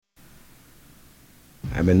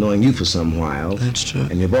I've been knowing you for some while. That's true.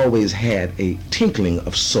 And you've always had a tinkling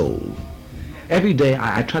of soul. Every day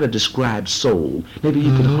I try to describe soul. Maybe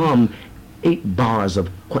you could hum 8 bars of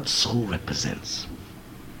what soul represents.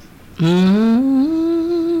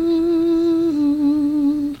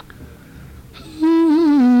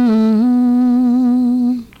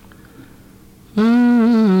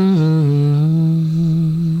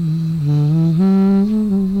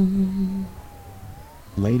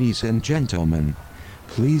 Ladies and gentlemen,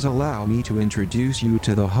 please allow me to introduce you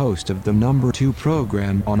to the host of the number 2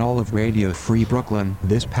 program on all of Radio Free Brooklyn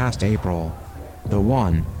this past April. The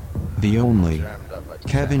one, the only,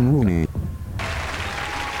 Kevin Rooney.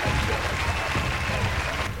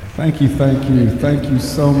 Thank you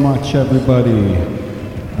so much, everybody.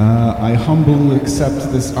 I humbly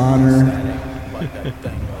accept this honor.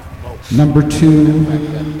 Number 2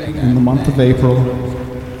 in the month of April.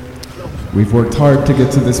 We've worked hard to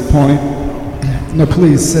get to this point. No,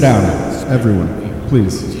 please sit down, everyone,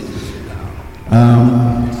 please.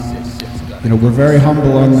 We're very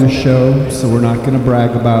humble on this show, so we're not going to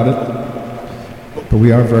brag about it. But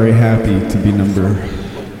we are very happy to be number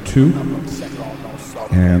 2,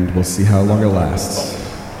 and we'll see how long it lasts.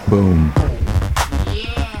 Boom.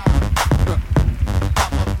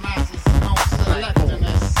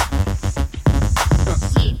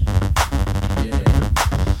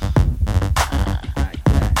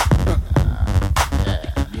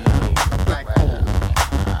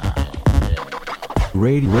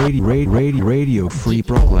 Radio Free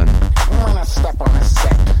Brooklyn. When I step on the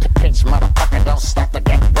set, the pitch motherfucker don't stop to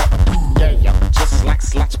get wet. Yeah, yo, just like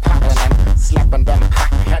sluts popping them, slapping them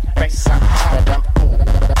hot head bass on top of them.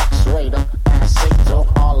 X-rated, Sato,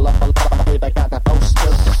 all up, they got the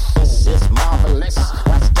poster. This is marvelous.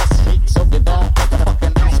 Watch this heat so you don't get the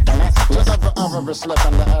fucking ass. Just over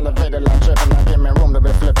slipping the elevator like tripping. I give me room to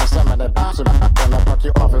be flipping some of the bounce. When I fuck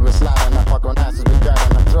you off, it was sliding. I fuck on asses we got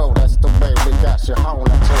in the throat. That's the way we got you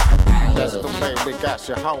holding to. That's the way we got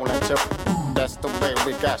you holding to. That's the way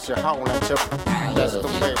we got you holding to.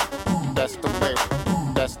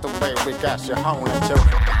 That's the way we got you holding to.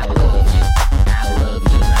 I love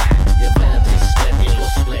you now. Your vanity split, it will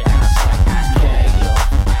split. I care, yo,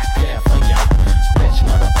 I care for you. Bitch,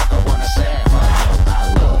 motherfucker, wanna say for you. I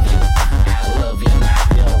love you now.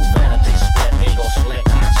 Your vanity split, it will split.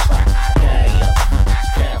 I care, yo, I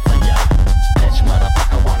care for you. Bitch,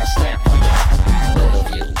 motherfucker, wanna stand for you. I love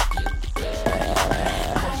you.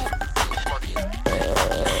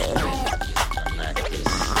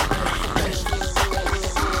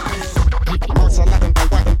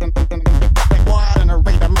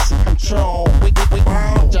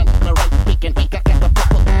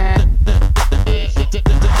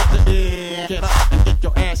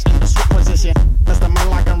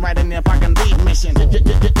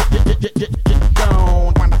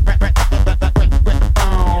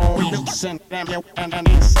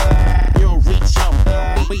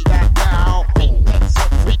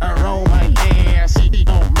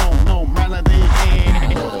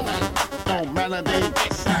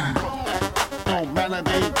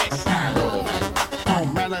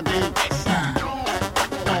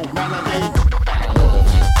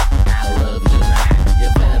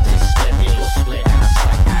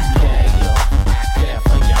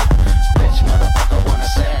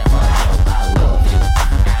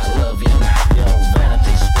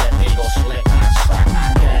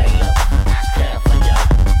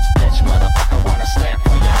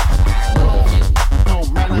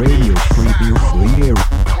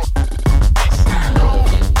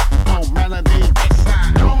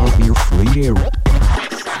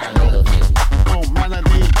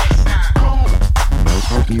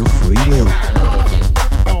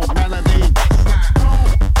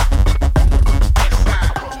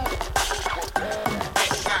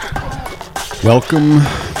 Welcome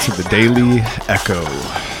to the Daily Echo.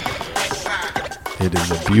 It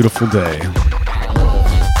is a beautiful day.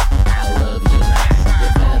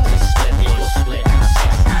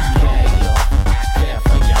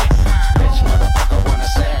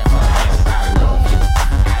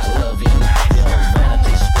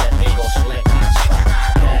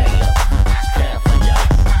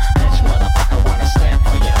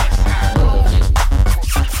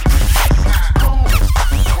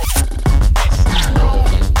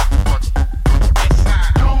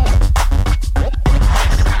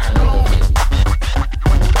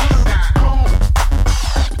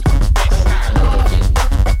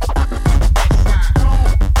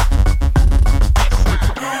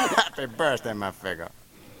 Birthday, my figure.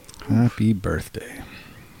 Happy birthday.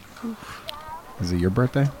 Is it your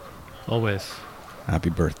birthday? Always. Happy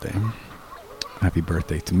birthday. Happy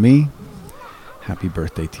birthday to me. Happy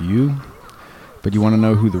birthday to you. But you want to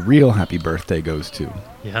know who the real happy birthday goes to?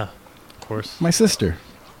 Yeah, of course. My sister,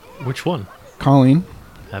 Which one? Colleen.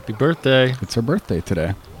 Happy birthday. It's her birthday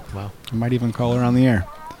today. Wow. I might even call her on the air.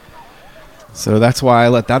 So that's why I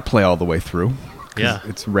let that play all the way through. 'Cause Yeah.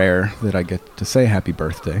 it's rare that I get to say happy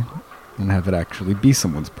birthday and have it actually be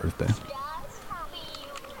someone's birthday.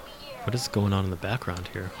 What is going on in the background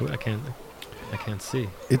here? I can't see.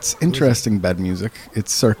 It's interesting bed music.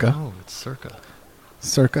 It's Circa. Oh, it's Circa.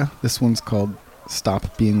 Circa. This one's called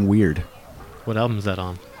Stop Being Weird. What album is that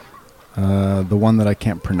on? The one that I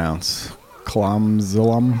can't pronounce.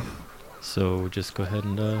 Klamzilum. So just go ahead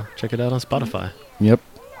and check it out on Spotify. Yep.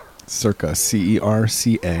 Circa.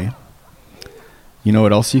 Cerca. You know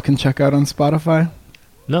what else you can check out on Spotify?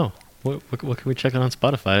 No. What can we check out on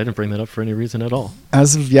Spotify? I didn't bring that up for any reason at all.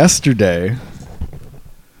 As of yesterday,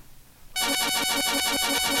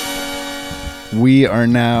 we are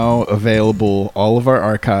now available. All of our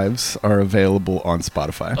archives are available on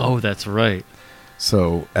Spotify. Oh, that's right.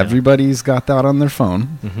 So everybody's got that on their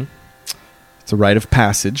phone. Mm-hmm. It's a rite of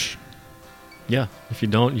passage. Yeah. If you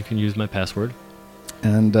don't, you can use my password.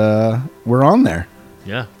 And we're on there.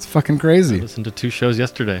 Yeah. It's fucking I crazy. listened to 2 shows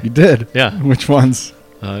yesterday. You did? Yeah. Which ones?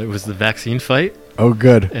 It was the vaccine fight Oh,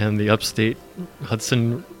 good. and the Upstate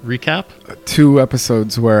Hudson recap. 2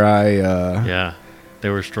 episodes where I Yeah. They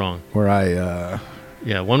were strong. Yeah.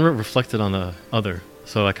 One reflected on the other.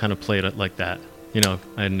 So I kind of played it like that. You know,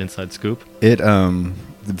 I had an inside scoop.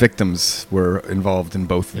 the victims were involved in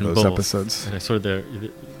both of In those both. episodes. And I sort of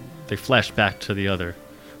they flashed back to the other.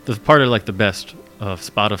 The part I liked the best of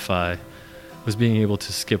Spotify was being able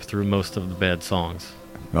to skip through most of the bad songs.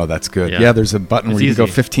 Oh, that's good. Yeah. Yeah, there's a button It's where you can go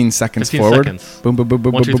easy. 15 seconds 15 forward. seconds. Boom, boom, boom,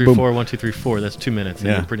 boom, 1, 2, boom, 3, boom, 4, boom. 1, 2, 3, 4. That's 2 minutes, and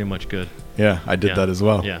Yeah. you're pretty much good. Yeah, I did Yeah. that as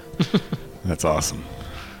well. Yeah. That's awesome.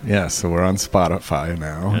 Yeah, so we're on Spotify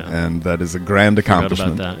now, Yeah. and that is a grand Forgot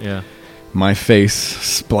accomplishment. about that. Yeah. My face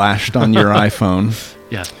splashed on your iPhone.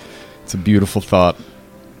 Yeah. It's a beautiful thought.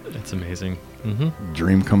 It's amazing. Mm-hmm.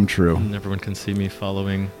 Dream come true. And everyone can see me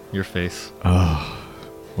following your face. Oh,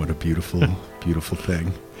 what a beautiful, beautiful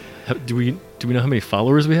thing. Do we know how many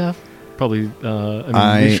followers we have? Probably.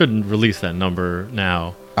 We shouldn't release that number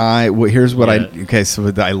now. Here's what Yeah. okay,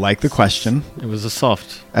 so I like the question. It was a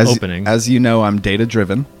soft As, opening. As you know, I'm data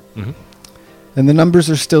driven, Mhm. and the numbers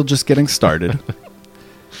are still just getting started.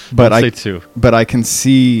 But I'd say 2. But I can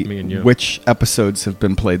see Me and you. which episodes have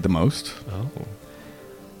been played the most. Oh.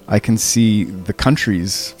 I can see the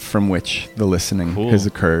countries from which the listening Cool. has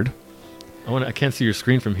occurred. I can't see your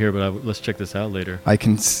screen from here, but let's check this out later. I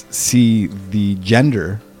can see the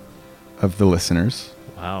gender of the listeners,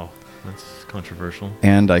 Wow. That's controversial.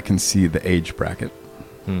 and I can see the age bracket.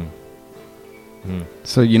 Hmm.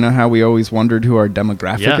 So you know how we always wondered who our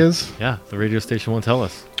demographic Yeah. is? Yeah. The radio station won't tell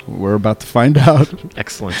us. We're about to find out.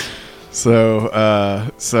 Excellent. So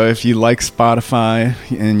if you like Spotify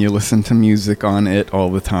and you listen to music on it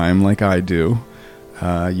all the time, like I do,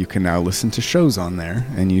 you can now listen to shows on there,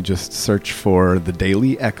 and you just search for the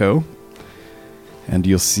Daily Echo, and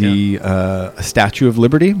you'll see a Statue of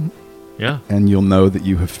Liberty, Yeah. and you'll know that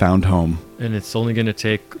you have found home. And it's only going to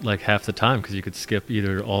take like half the time because you could skip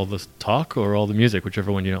either all the talk or all the music,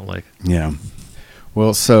 whichever one you don't like. Yeah.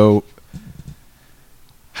 Well, so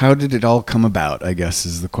how did it all come about, I guess,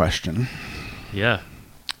 is the question. Yeah.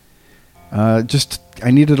 I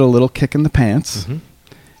needed a little kick in the pants. Mhm.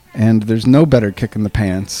 And there's no better kick in the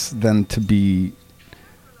pants than to be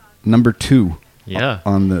number 2 Yeah.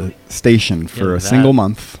 on the station for Yeah, a that- single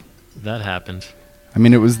month. That happened. I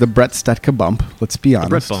mean, it was the Brett Stetka bump, let's be The honest.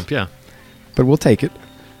 Brett bump, yeah. But we'll take it.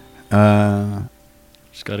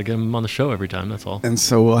 Just got to get him on the show every time, that's all. And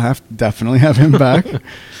so we'll definitely have him back.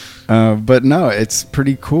 But no, it's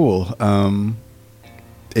pretty cool.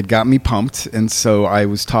 It got me pumped, and so I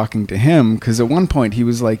was talking to him, because at one point he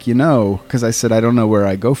was like, because I said, I don't know where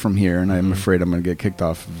I go from here, and I'm afraid I'm going to get kicked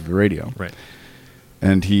off of the radio. Right.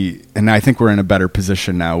 And I think we're in a better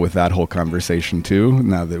position now with that whole conversation too.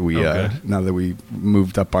 Now that we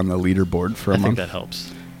moved up on the leaderboard for a I think month, that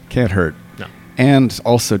helps. can't hurt. No. And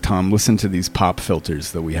also, Tom, listen to these pop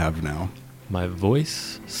filters that we have now. My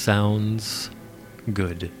voice sounds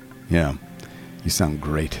good. Yeah, you sound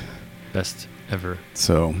great. Best ever.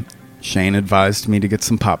 So Shane advised me to get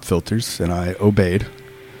some pop filters, and I obeyed It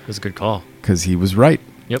was a good call. because he was right.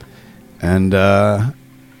 Yep. And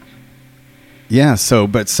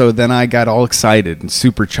so then I got all excited and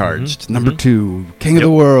supercharged. Number 2, king of the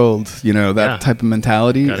world, that Yeah. type of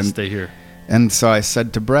mentality. Gotta stay here. And so I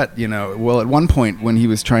said to Brett, well, at one point when he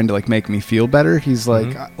was trying to make me feel better, he's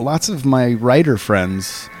like, lots of my writer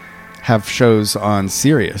friends have shows on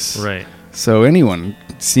Sirius. Right. So anyone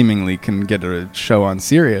seemingly can get a show on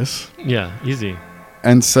Sirius. Yeah, easy.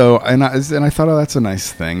 And so, and I thought, oh, that's a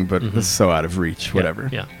nice thing, but it's so out of reach, whatever.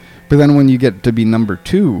 Yeah. But then when you get to be number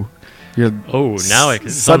 2, you're... Oh, now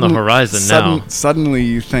it's on the horizon now. Suddenly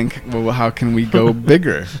you think, well, how can we go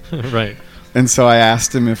bigger? Right. And so I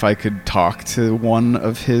asked him if I could talk to one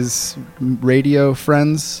of his radio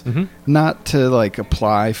friends, not to like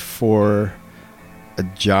apply for a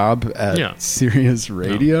job at Sirius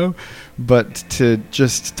Radio, but to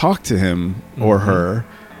just talk to him or her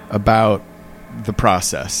about the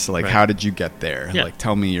process. Like, how did you get there? Yeah. Like,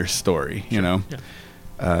 tell me your story, you know? Yeah.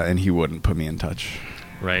 And he wouldn't put me in touch.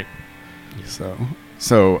 Right.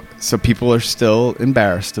 So people are still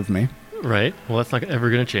embarrassed of me. Right. Well, that's not ever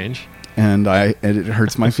going to change. And it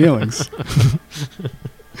hurts my feelings.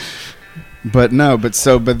 But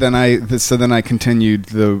then I continued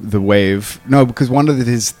the wave. No, because one of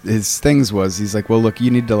his things was, he's like, well, look,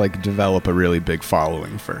 you need to like develop a really big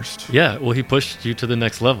following first. Yeah. Well, he pushed you to the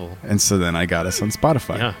next level. And so then I got us on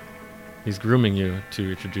Spotify. Yeah. He's grooming you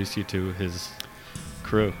to introduce you to his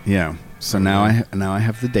crew. Yeah. So now I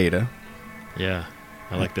have the data. Yeah.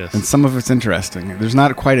 I like this. And some of it's interesting. There's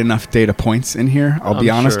not quite enough data points in here. I'll be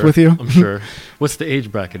honest sure. with you. I'm sure. What's the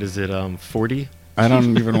age bracket? Is it 40? I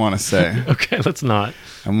don't even want to say. Okay, let's not.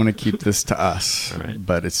 I'm going to keep this to us. All right.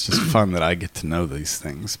 But it's just fun that I get to know these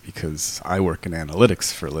things because I work in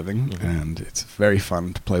analytics for a living, and it's very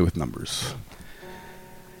fun to play with numbers.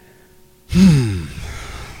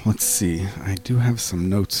 Let's see. I do have some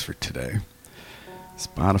notes for today.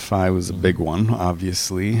 Spotify was a big one,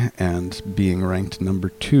 obviously, and being ranked number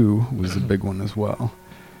 2 was a big one as well.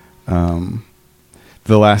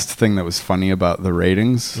 The last thing that was funny about the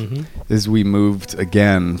ratings is we moved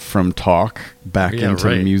again from talk back into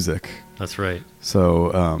music. That's right.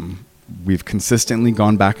 So we've consistently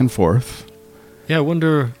gone back and forth. Yeah, I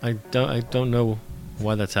wonder. I don't know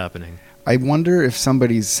why that's happening. I wonder if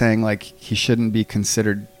somebody's saying like he shouldn't be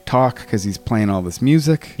considered talk because he's playing all this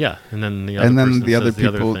music. Yeah, and then the other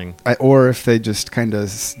people, the other thing. Or if they just kind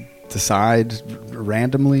of decide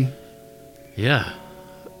randomly. Yeah,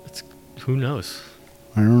 who knows.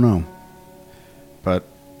 I don't know. But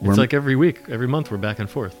it's like every week, every month, we're back and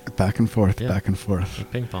forth. Back and forth, back and forth.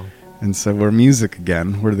 Like ping pong. And so we're music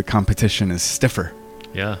again, where the competition is stiffer.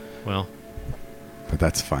 Yeah, well. But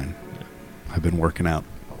that's fine. Yeah. I've been working out.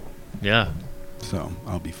 Yeah. So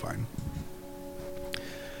I'll be fine.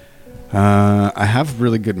 I have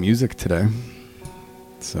really good music today.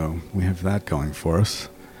 So we have that going for us.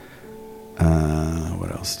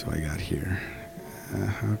 What else do I got here?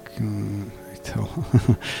 How can I tell?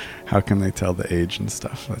 How can they tell the age and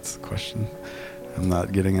stuff? That's the question. I'm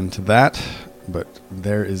not getting into that, but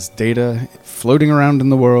there is data floating around in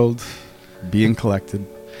the world, being collected.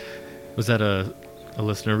 Was that a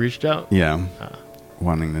listener reached out? Yeah,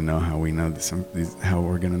 wanting to know how we know how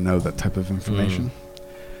we're going to know that type of information.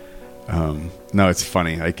 No, it's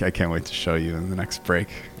funny. I can't wait to show you in the next break.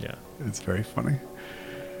 Yeah, it's very funny.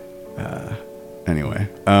 Anyway,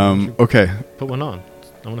 okay. Put one on.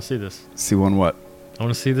 I want to see this. See one what? I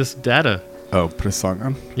want to see this data. Oh, put a song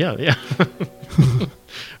on? Yeah.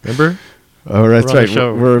 Remember? Oh, that's right.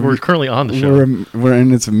 We're currently on the show.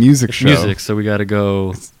 It's a music show. Music, so we got to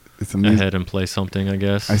go it's ahead and play something, I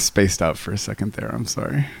guess. I spaced out for a second there. I'm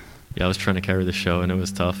sorry. Yeah, I was trying to carry the show, and it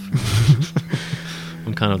was tough.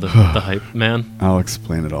 I'm kind of the hype man. I'll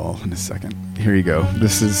explain it all in a second. Here you go.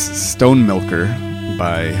 This is Stone Milker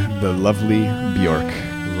by the lovely Bjork.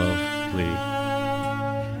 Lovely.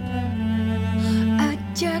 A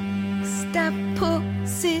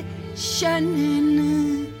juxtaposition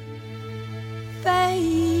in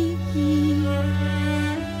fate.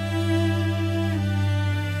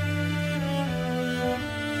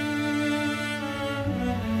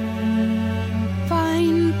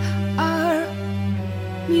 Find our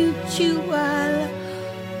mutual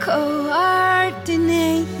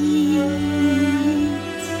coordinates.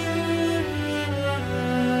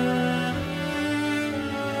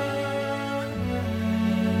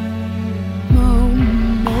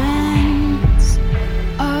 Moments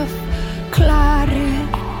of clarity.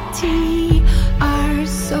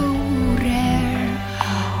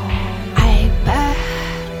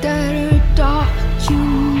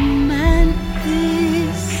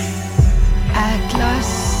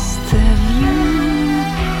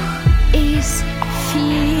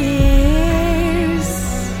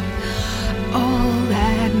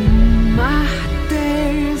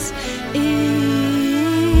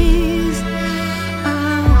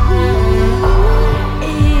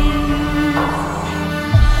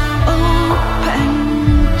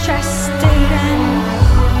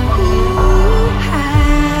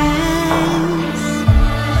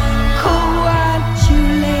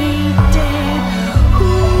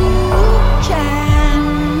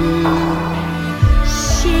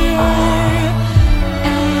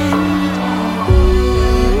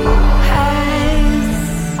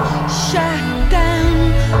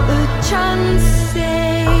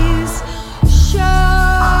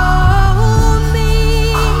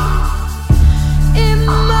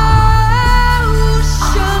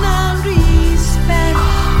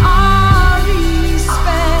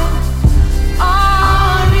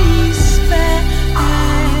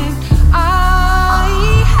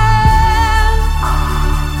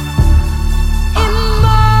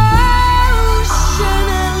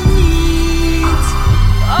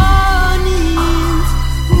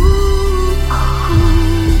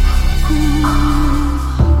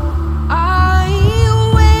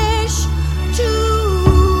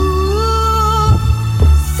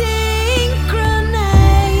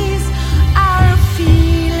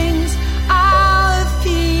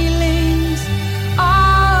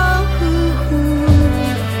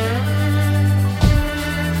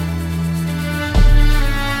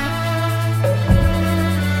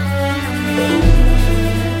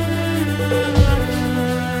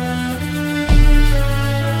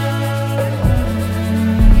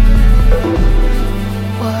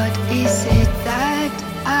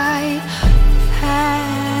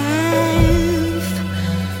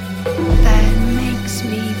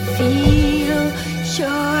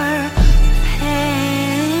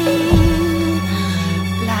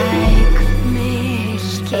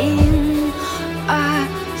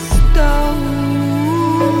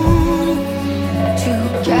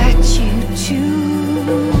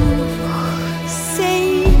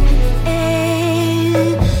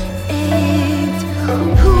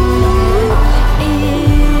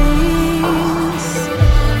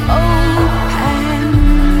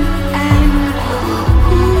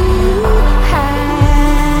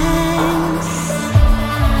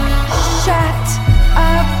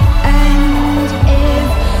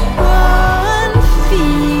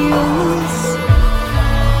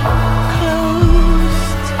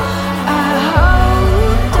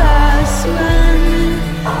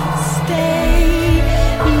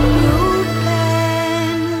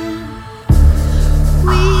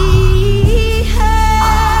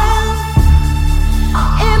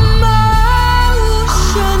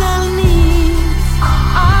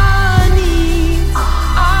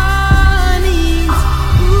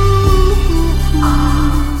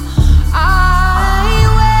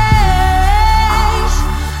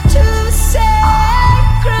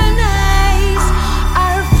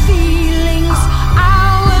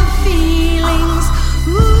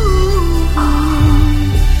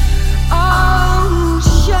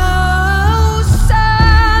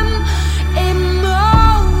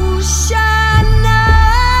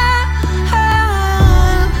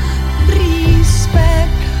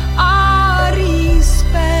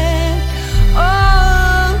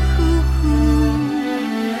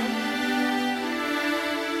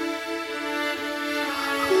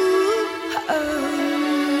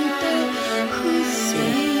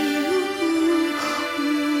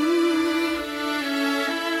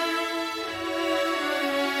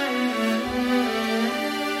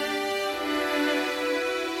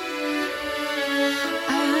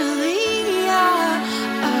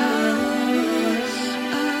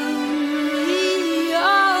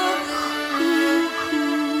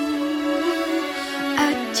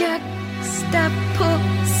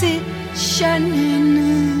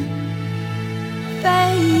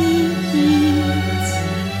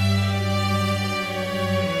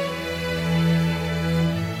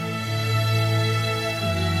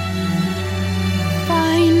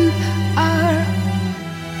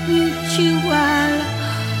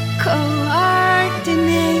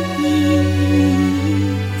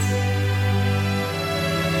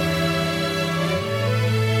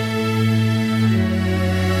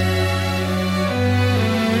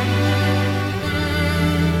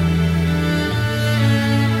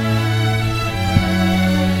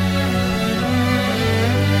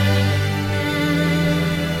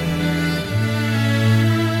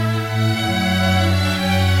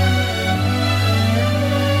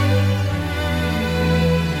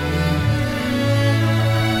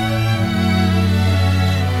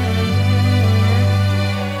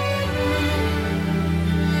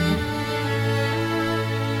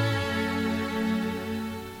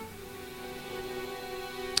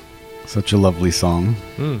 Such a lovely song.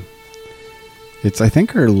 Hmm. It's, I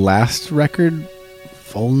think, her last record,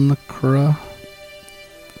 Volnakura.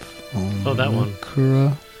 Oh, that one.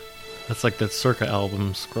 Volnakura. That's like that Circa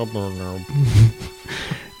album, Scrubber.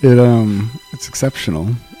 It's exceptional,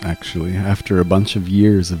 actually. After a bunch of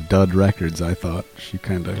years of dud records, I thought she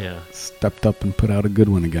kind of stepped up and put out a good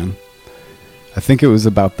one again. I think it was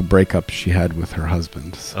about the breakup she had with her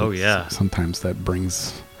husband. So sometimes that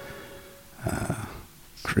brings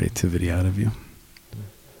creativity out of you.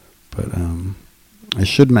 But I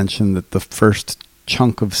should mention that the first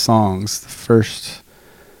chunk of songs, the first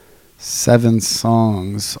 7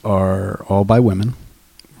 songs, are all by women.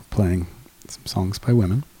 We're playing some songs by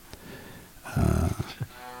women.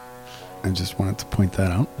 I just wanted to point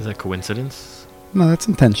that out. Is that coincidence? No, that's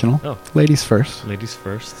intentional. Oh. Ladies first. Ladies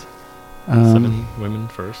first. 7 women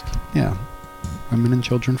first. Yeah. Women and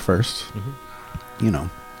children first. Mm-hmm. You know.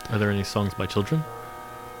 Are there any songs by children?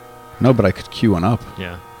 No, but I could cue one up.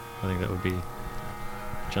 Yeah. I think that would be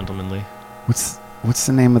gentlemanly. What's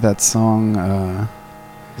the name of that song?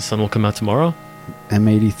 The Sun Will Come Out Tomorrow?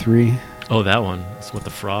 M83. Oh, that one. It's with the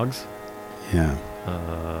frogs? Yeah.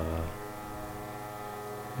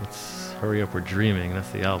 Let's Hurry Up, We're Dreaming. That's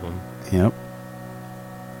the album. Yep.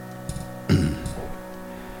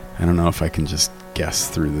 I don't know if I can just guess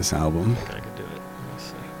through this album. I think I could do it. Let me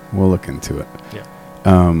see. We'll look into it. Yeah.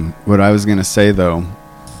 What I was going to say, though,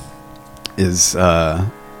 is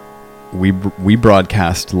we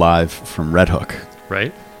broadcast live from Red Hook.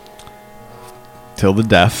 Right. Till the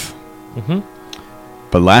death. Mm-hmm.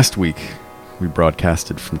 But last week, we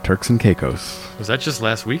broadcasted from Turks and Caicos. Was that just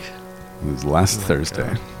last week? It was last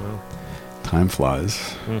Thursday. Wow. Time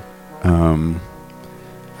flies. I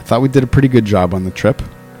thought we did a pretty good job on the trip.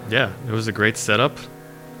 Yeah, it was a great setup. It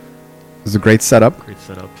was a great setup. Great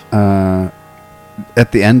setup.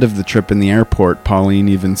 At the end of the trip in the airport, Pauline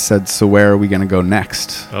even said, "So where are we going to go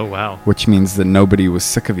next?" Oh, wow. Which means that nobody was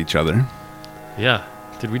sick of each other. Yeah.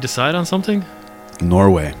 Did we decide on something?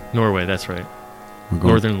 Norway. Norway, that's right.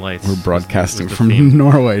 Northern Lights. We're broadcasting was the from theme.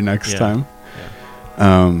 Norway next time.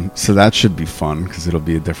 Yeah. So that should be fun because it'll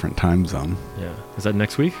be a different time zone. Yeah. Is that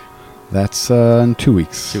next week? That's in 2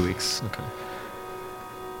 weeks. 2 weeks. Okay.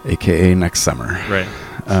 AKA next summer. Right.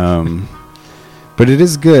 But it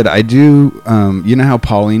is good. I do. You know how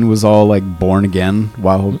Pauline was all like born again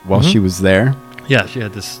while she was there? Yeah, she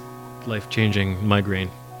had this life-changing migraine.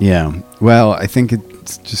 Yeah. Well, I think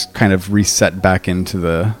it's just kind of reset back into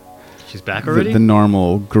the... She's back already? The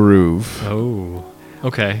normal groove. Oh,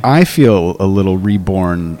 okay. I feel a little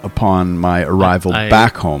reborn upon my arrival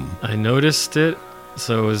back home. I noticed it.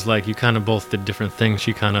 So it was like you kind of both did different things.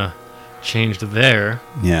 She kind of changed there.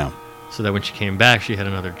 Yeah. So that when she came back, she had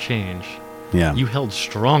another change. Yeah. You held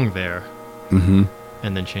strong there. Mm-hmm.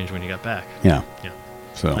 And then changed when you got back. Yeah. Yeah.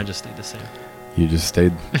 So I just stayed the same. You just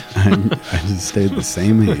stayed... I just stayed the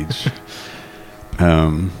same age.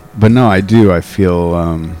 But no, I do. I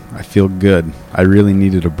feel good. I really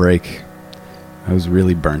needed a break. I was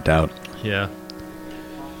really burnt out. Yeah.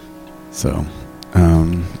 So,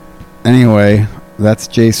 anyway, that's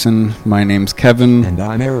Jason. My name's Kevin. And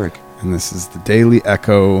I'm Eric. And this is the Daily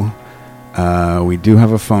Echo. We do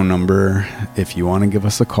have a phone number. If you want to give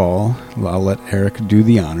us a call, I'll let Eric do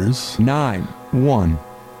the honors.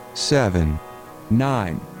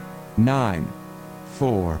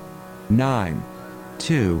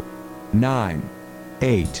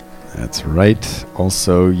 917-994-9298. That's right.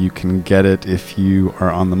 Also, you can get it if you are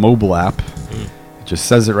on the mobile app. It just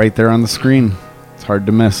says it right there on the screen. It's hard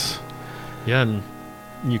to miss. Yeah, and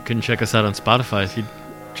you can check us out on Spotify if you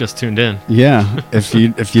just tuned in. Yeah, if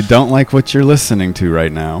you don't like what you're listening to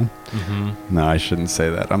right now. Mm-hmm. No, I shouldn't say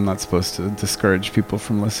that. I'm not supposed to discourage people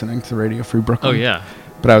from listening to Radio Free Brooklyn. Oh, yeah.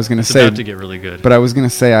 But I was going to It's say... about to get really good. But I was going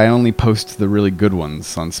to say I only post the really good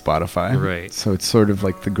ones on Spotify. Right. So it's sort of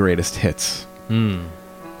like the greatest hits. Hmm.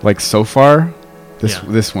 Like so far,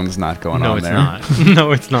 this one's not going on there. No, it's not.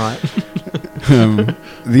 No, it's not.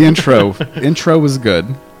 The intro was good.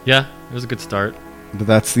 Yeah, it was a good start. But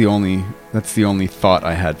that's the only thought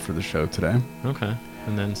I had for the show today. Okay.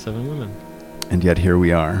 And then 7 women. And yet here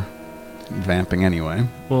we are, vamping anyway.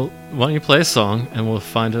 Well, why don't you play a song, and we'll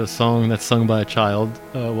find a song that's sung by a child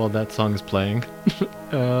while that song is playing.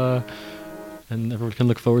 And everyone can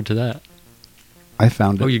look forward to that. I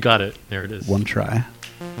found it. Oh, you got it. There it is. One try.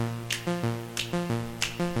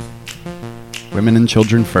 Women and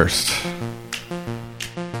children first.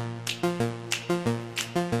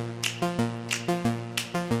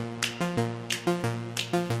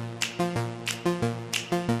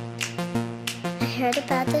 I heard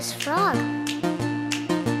about this frog.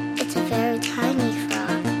 It's a very tiny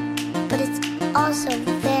frog, but it's also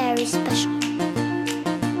very special.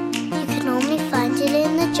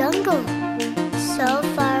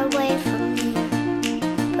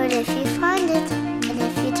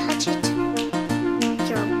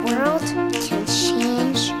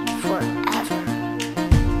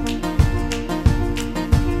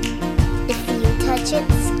 touch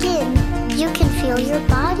its skin, you can feel your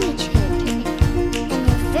body changing. And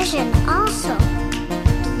your vision also.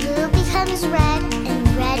 Blue becomes red, and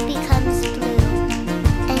red becomes blue.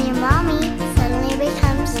 And your mommy suddenly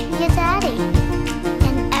becomes your daddy.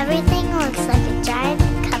 And everything looks like a giant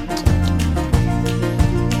cupcake.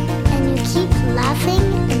 And you keep laughing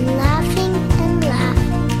and laughing and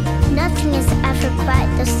laughing. Nothing is ever quite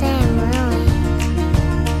the same, really.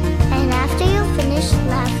 And after you finish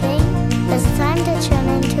laughing, it's time to turn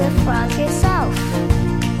into a frog yourself.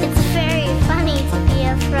 It's very funny to be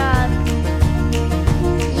a frog.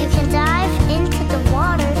 You can dive into the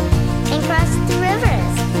water and cross the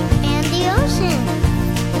rivers and the ocean.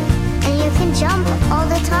 And you can jump all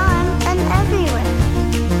the time and everywhere.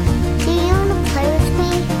 Do you want to play with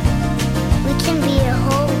me? We can be a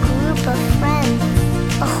whole group of friends,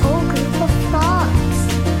 a whole group of frogs.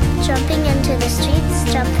 Jumping into the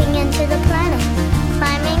streets, jumping into the planet,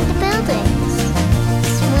 climbing the buildings,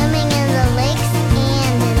 swimming in the lakes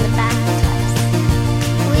and in the bathtubs.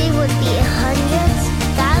 We would be hundreds,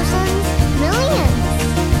 thousands, millions.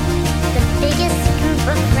 The biggest group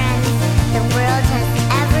of friends the world has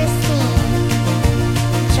ever seen.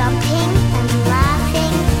 Jumping and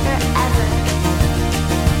laughing forever.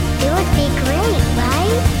 It would be great,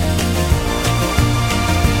 right?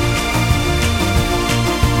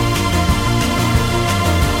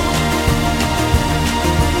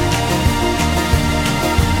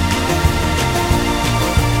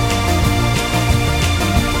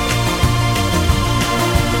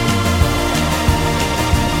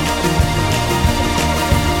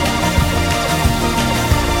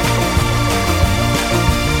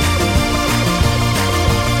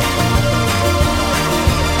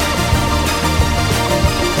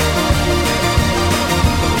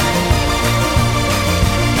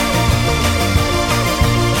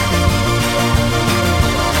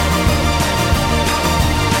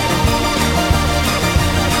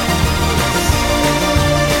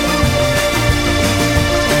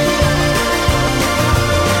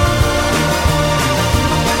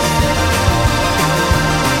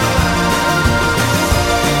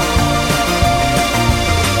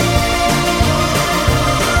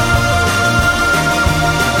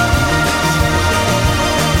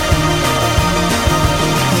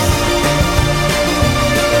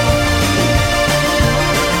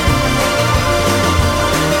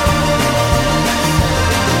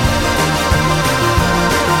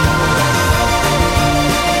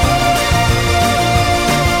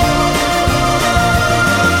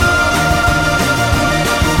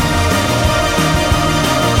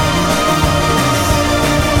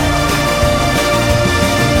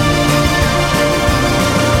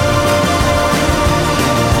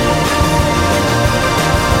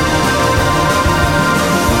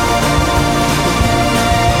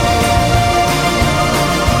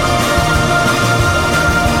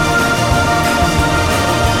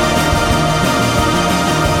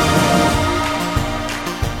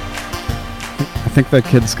 I think that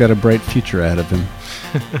kid's got a bright future ahead of him.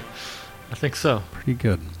 I think so. Pretty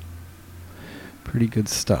good. Pretty good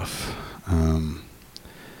stuff.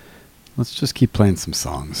 Let's just keep playing some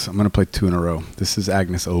songs. I'm going to play 2 in a row. This is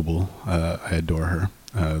Agnes Obel. I adore her.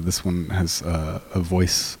 This one has a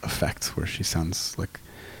voice effect where she sounds like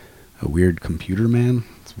a weird computer man.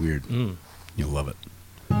 It's weird. You'll love it.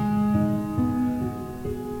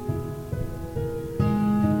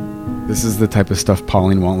 This is the type of stuff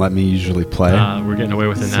Pauline won't let me usually play. We're getting away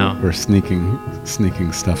with it now. We're sneaking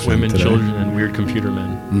stuff Women, in today. children, and weird computer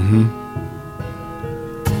men. Mm-hmm.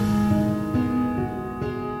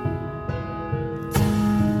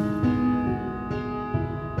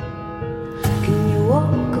 Can you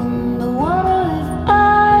walk on the water if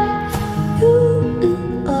I, you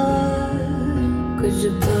and I? 'Cause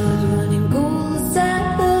your blood running goes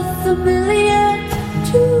at the familiar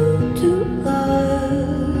to life.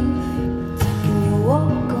 Can you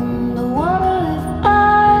walk on the water if I,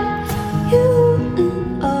 you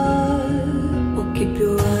and I? Or keep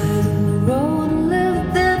your eyes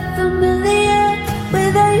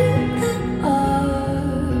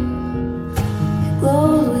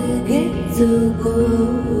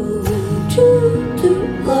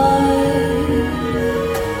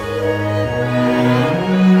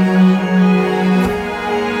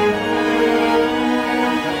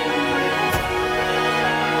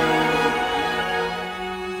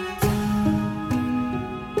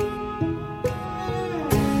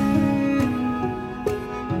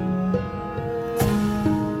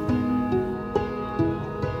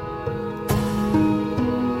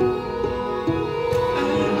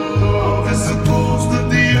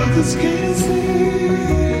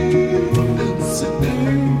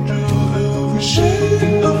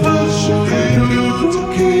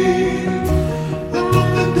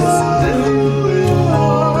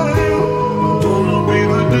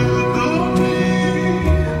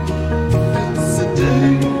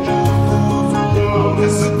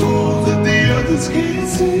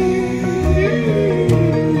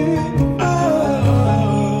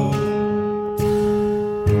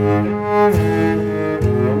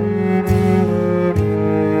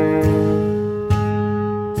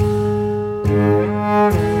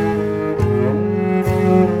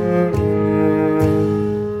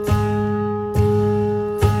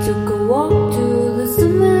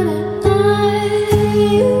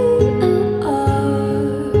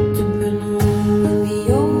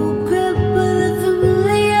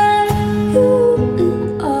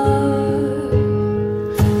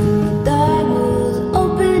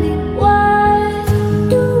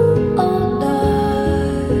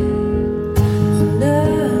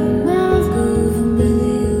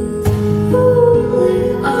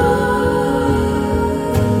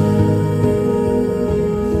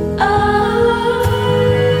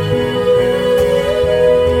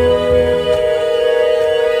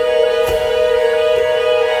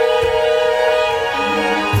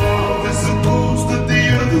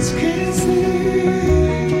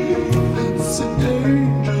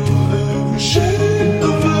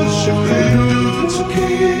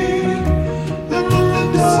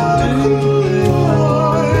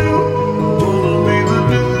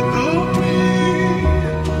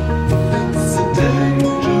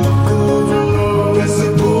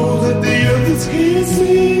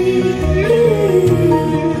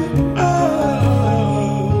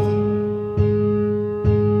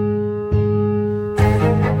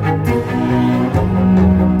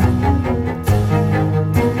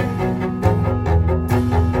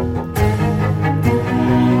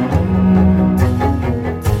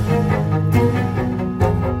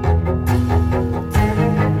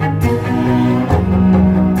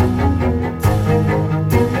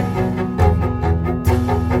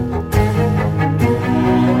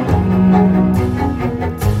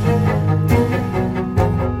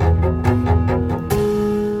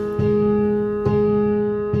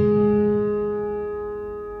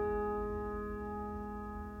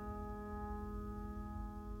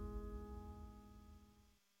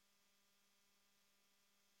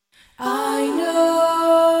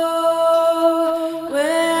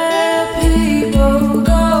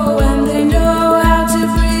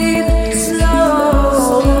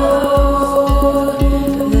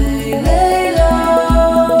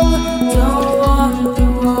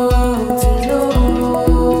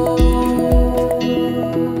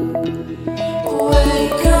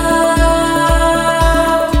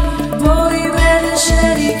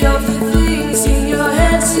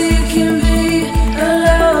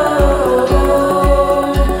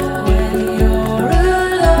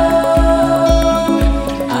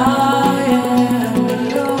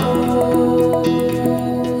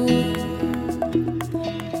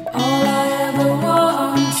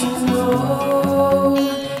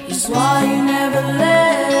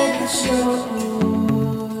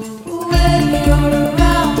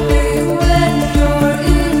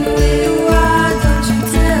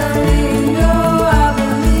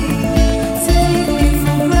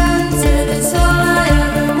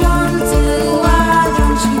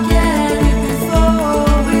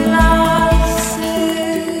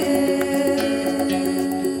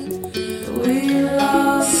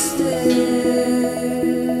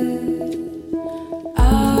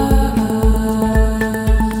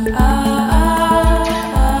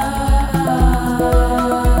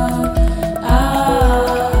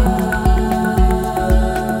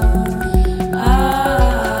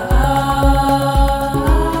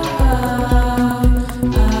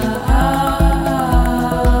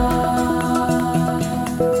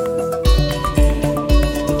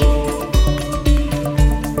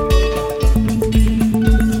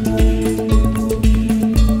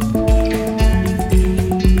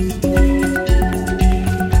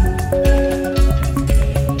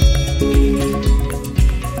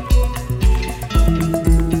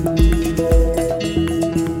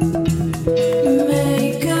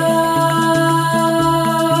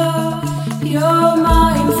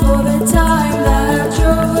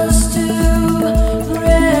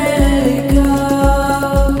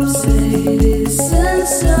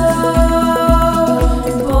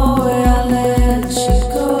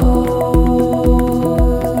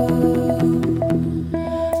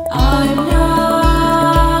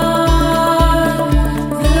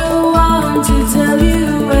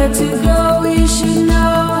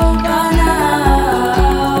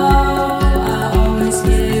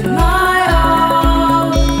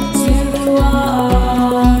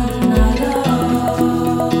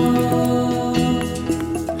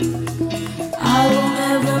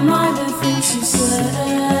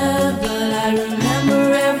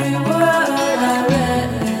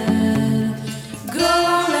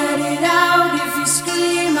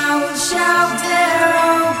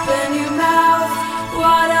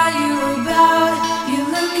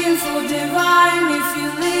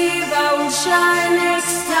shine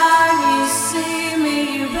next time you see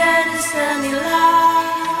me. You better stand in line.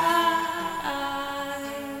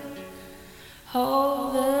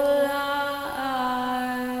 Hold the line.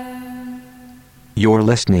 You're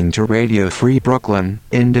listening to Radio Free Brooklyn,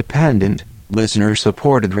 independent,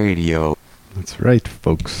 listener-supported radio. That's right,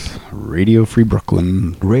 folks. Radio Free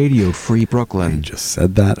Brooklyn. Radio Free I Brooklyn. just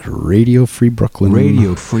said that. Radio Free Brooklyn.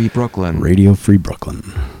 Radio Free Brooklyn. Radio Free Brooklyn.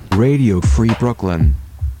 Radio Free Brooklyn.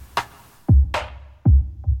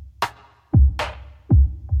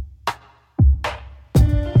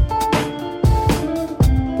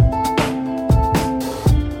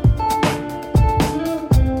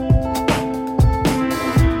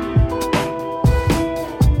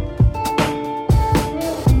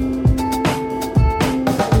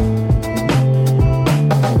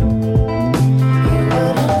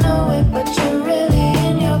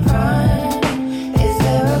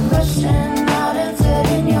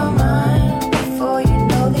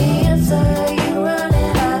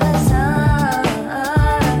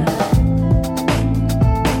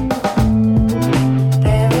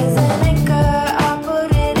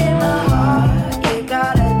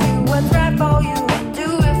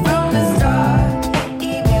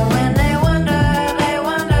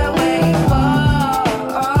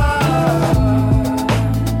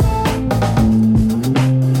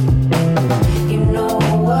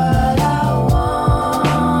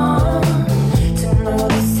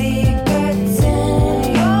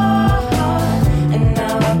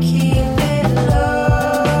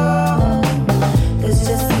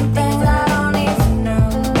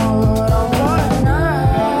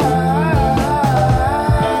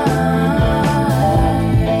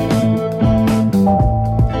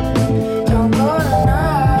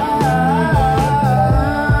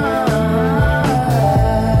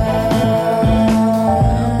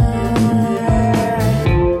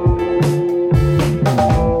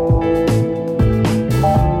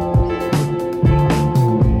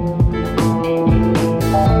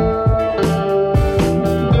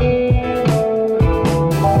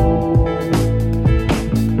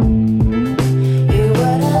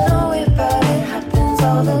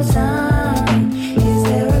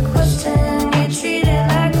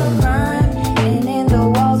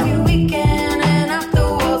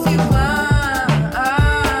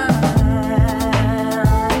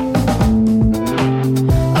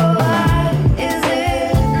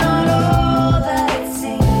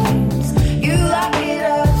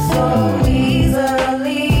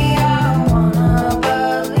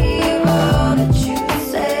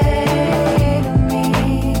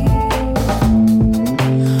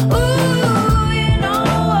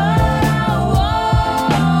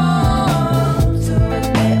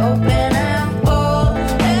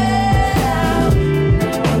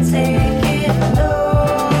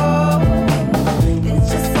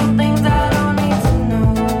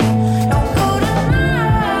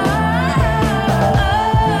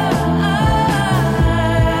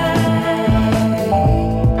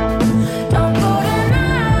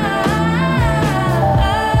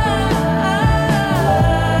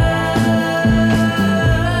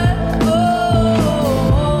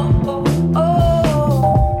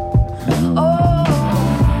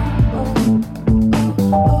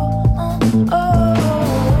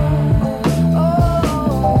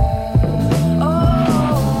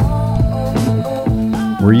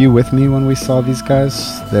 Were you with me when we saw these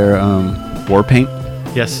guys? They're War Paint.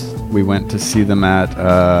 Yes. We went to see them at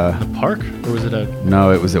The park? Or was it a...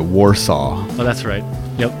 no, it was at Warsaw. Oh, that's right.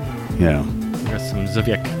 Yep. Yeah. We got some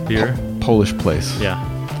Zwiek beer. Polish place. Yeah.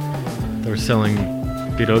 They were selling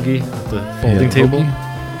pierogi at the folding Pierogi? table.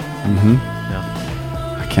 Mm-hmm.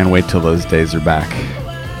 Yeah. I can't wait till those days are back.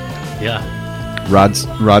 Yeah.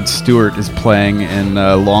 Rod Stewart is playing in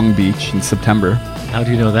Long Beach in September. How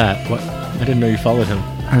do you know that? What? I didn't know you followed him.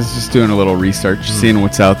 I was just doing a little research, seeing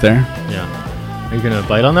what's out there. Yeah. Are you going to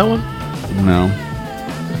bite on that one? No.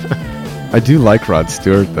 I do like Rod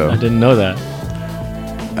Stewart, though. I didn't know that.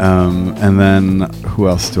 And then, who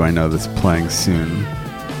else do I know that's playing soon?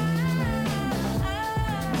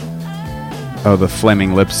 Oh, the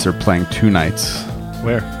Flaming Lips are playing 2 nights.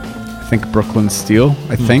 Where? I think Brooklyn Steel,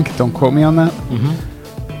 I think. Don't quote me on that. Mm-hmm.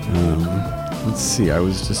 Let's see, I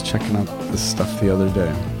was just checking out this stuff the other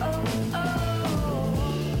day.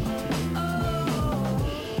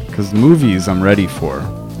 Because movies I'm ready for,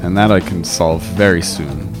 and that I can solve very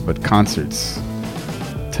soon. But concerts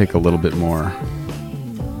take a little bit more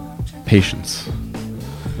patience.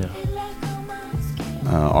 Yeah.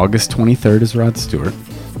 August 23rd is Rod Stewart.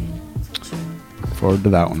 Look forward to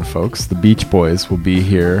that one, folks. The Beach Boys will be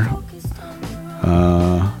here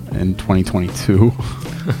in 2022.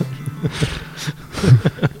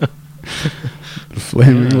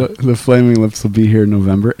 The Flaming Lips will be here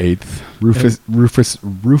November 8th.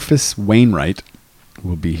 Rufus Wainwright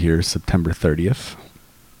will be here September 30th.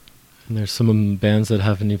 And there's some bands that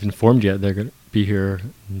haven't even formed yet. They're going to be here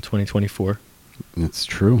in 2024. That's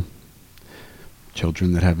true.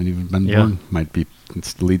 Children that haven't even been born might be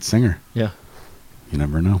it's the lead singer. Yeah. You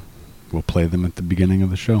never know. We'll play them at the beginning of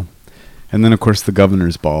the show. And then, of course, the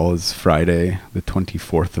Governor's Ball is Friday, the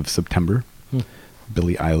 24th of September.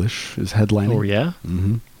 Billie Eilish is headlining. Oh, yeah?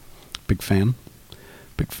 Mm-hmm. Big fan.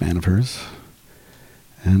 Big fan of hers.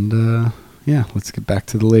 And, yeah, let's get back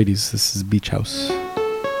to the ladies. This is Beach House.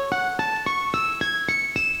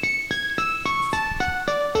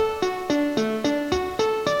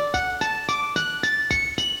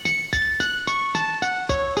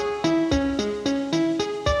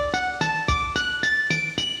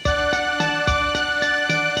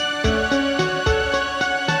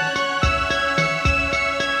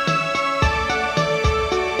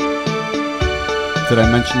 Did I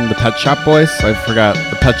mention the Pet Shop Boys? I forgot.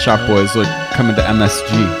 The Pet Shop Boys are coming to MSG.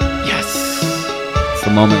 Yes! It's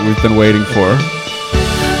the moment we've been waiting for.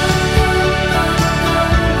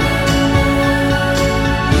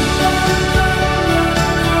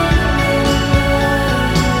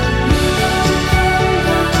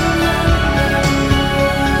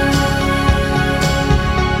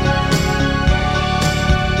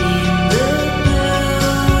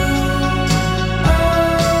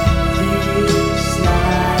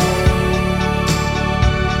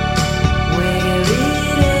 Where it ends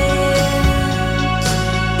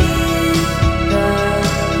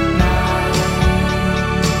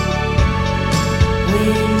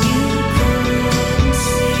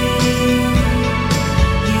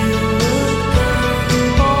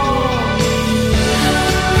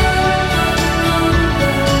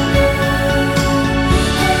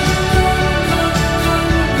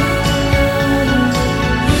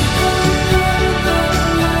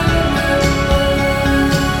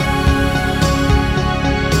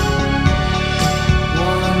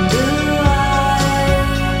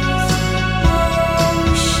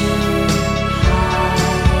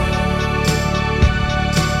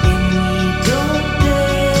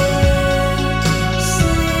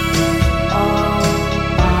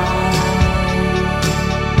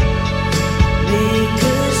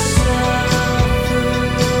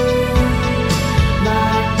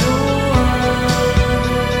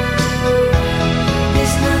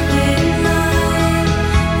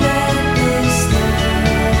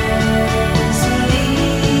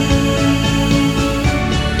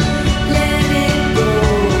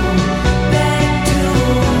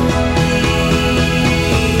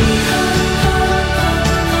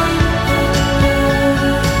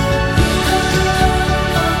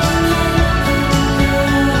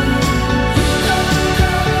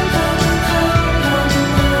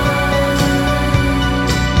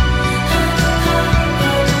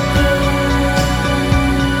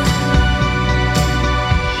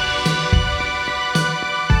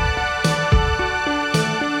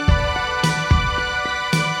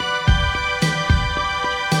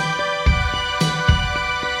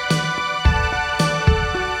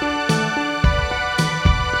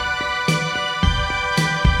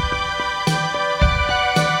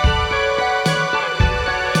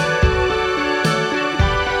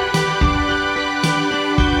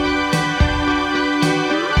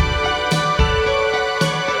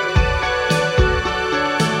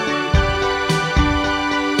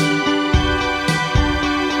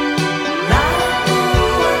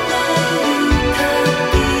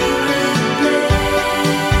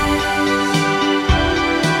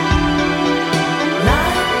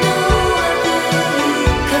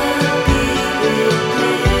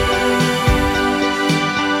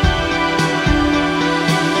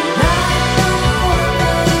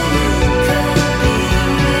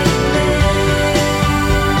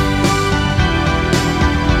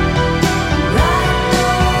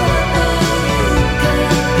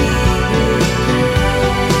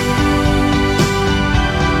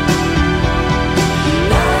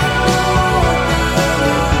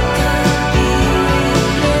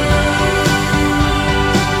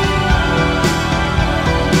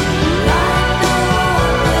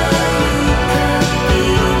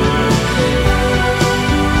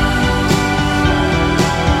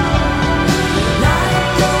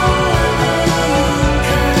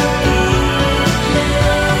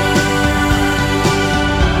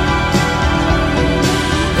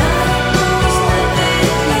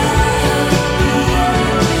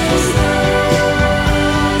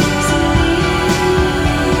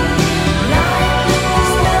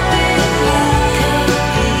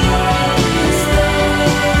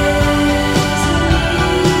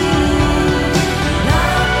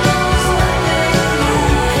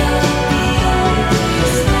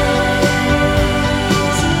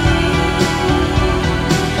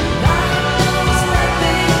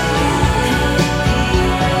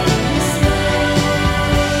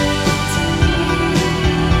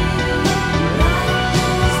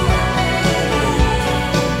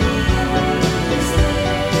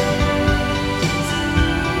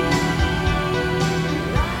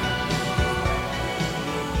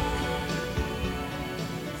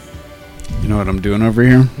know what I'm doing over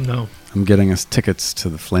here? No. I'm getting us tickets to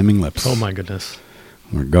the Flaming Lips. Oh my goodness.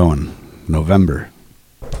 We're going November.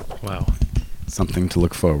 Wow. Something to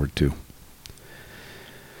look forward to. Do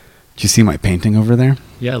you see my painting over there?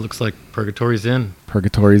 Yeah, it looks like Purgatory's in.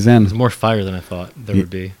 Purgatory's It's in. more fire than I thought there would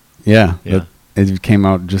be. Yeah. Yeah. It came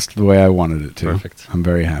out just the way I wanted it to. Perfect. I'm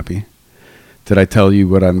very happy. Did I tell you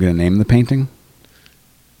what I'm going to name the painting?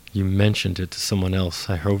 You mentioned it to someone else.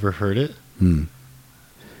 I overheard it. And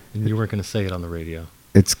you weren't going to say it on the radio.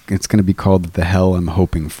 It's going to be called The Hell I'm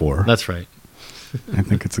Hoping For. That's right. I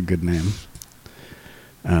think it's a good name.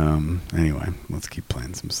 Anyway, let's keep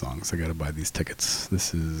playing some songs. I got to buy these tickets.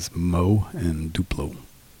 This is Mo and Duplo.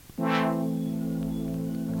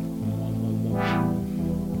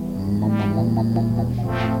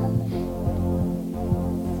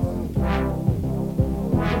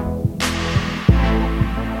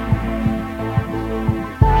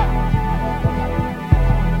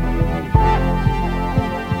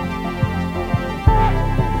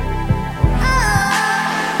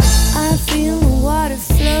 I feel the water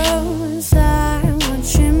flow as I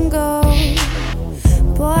watch him go.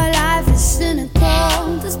 Boy, life is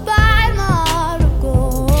cynical despite my heart of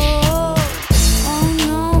gold. Oh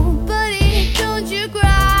no, buddy, don't you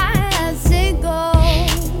cry as it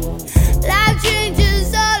goes. Life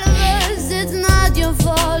changes all of us, it's not your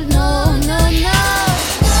fault, no, no, no.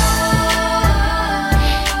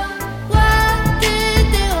 What did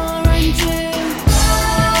the orange do?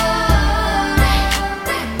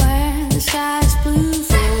 Where the sky's blue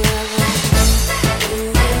forever.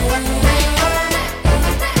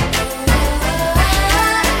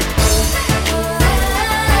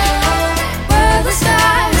 Where the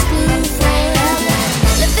sky's blue forever.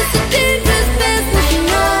 If it's a dangerous business, you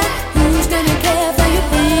know who's gonna care for your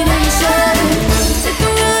bleeding soul? Take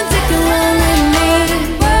a run with me.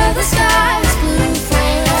 Where the sky's blue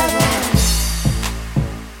forever.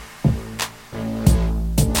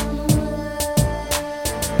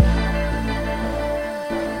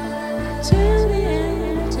 To the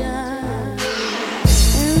end of time.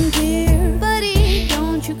 And dear buddy,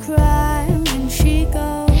 don't you cry when she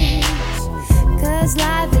goes. 'Cause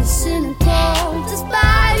life is cynical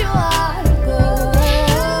despite your heart of gold.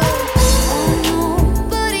 Oh no,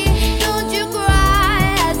 buddy, don't you cry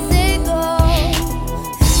as they go.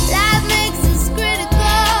 Life makes us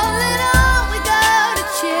critical and all we go to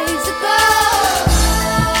chase the goal.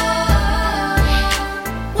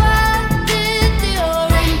 What did the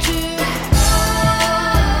orange do?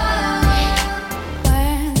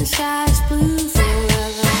 Where the sky's blue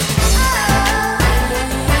forever.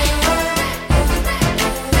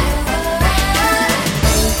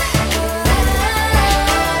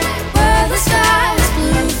 Where the sky's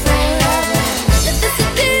blue forever. If it's a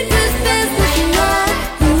dangerous business, you know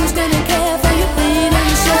who's gonna care for your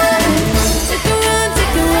bleeding soul? Take a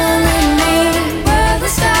run with me. Where the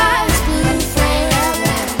sky's blue forever.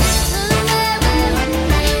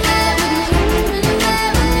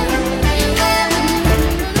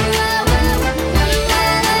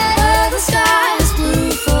 Where the sky's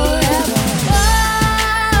blue forever.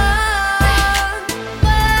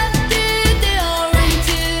 What did the orange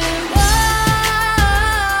do?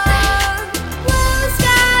 Where the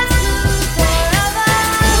sky's blue forever.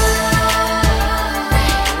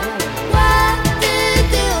 What did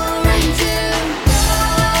the orange do?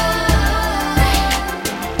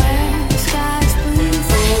 Where the sky's blue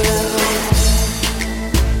forever.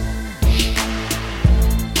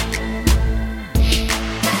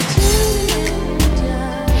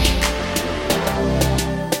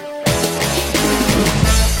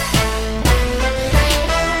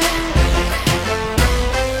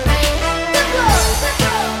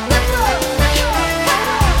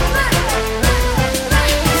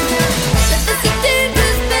 If it's a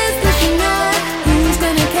dangerous business, you know who's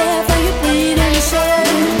gonna care for your bleeding soul?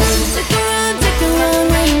 Take a run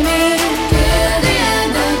with me till the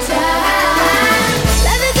end of time.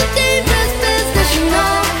 Life is a dangerous business, you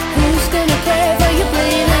know who's gonna care for your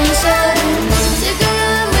bleeding soul? Take a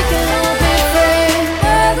run, we can all be free.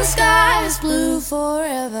 Where the sky is blue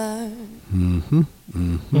forever.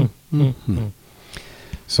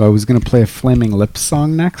 So I was going to play a Flaming Lips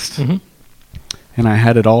song next. And I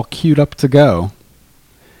had it all queued up to go.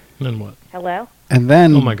 Then what? Hello? And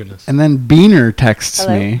then, Oh my goodness. And then Beaner texts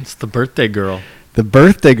Hello? me. It's the birthday girl. The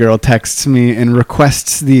birthday girl texts me and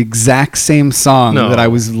requests the exact same song No. that I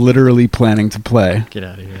was literally planning to play. Get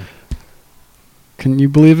out of here. Can you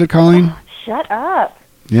believe it, Colleen? Shut up.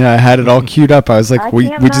 Yeah, I had it all queued up. I was like, I we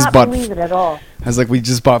can't just not bought. believe it at all. I was like, we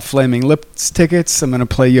just bought Flaming Lips tickets. I'm gonna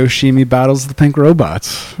play Yoshimi Battles the Pink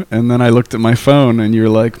Robots. And then I looked at my phone, and you're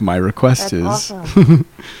like, my request That's is. awesome.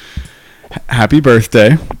 Happy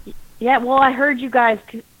birthday. Yeah, well, I heard you guys.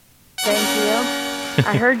 Thank you.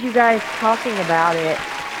 I heard you guys talking about it,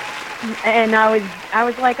 and I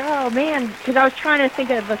was like, oh man, because I was trying to think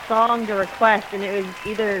of a song to request, and it was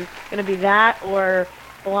either going to be that or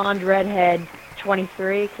Blonde Redhead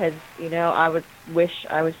 23, because I wish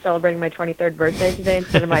I was celebrating my 23rd birthday today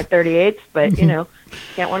instead of my 38th, but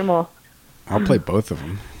can't win them all. I'll play both of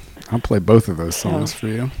them. I'll play both of those songs for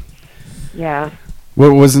you. Yeah.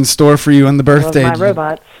 What was in store for you on the birthday? My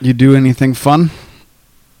robots. You do anything fun?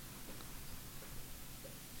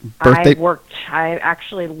 Birthday? I worked. I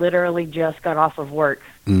actually literally just got off of work.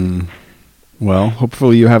 Well,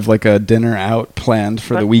 hopefully you have like a dinner out planned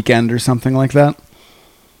for the weekend or something like that.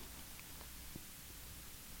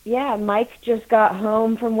 Yeah, Mike just got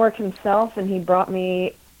home from work himself, and he brought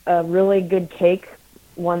me a really good cake,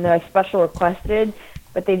 one that I special requested,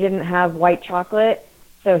 but they didn't have white chocolate.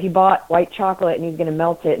 So he bought white chocolate, and he's going to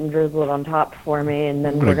melt it and drizzle it on top for me, and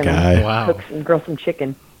then we're going to cook and grill some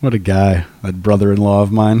chicken. What a guy. That brother-in-law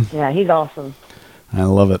of mine. Yeah, he's awesome. I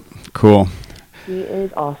love it. Cool. He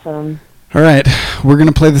is awesome. All right. We're going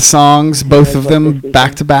to play the songs, both of them,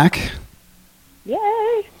 back to back.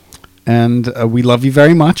 Yay! And we love you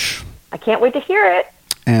very much. I can't wait to hear it.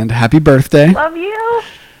 And happy birthday. Love you.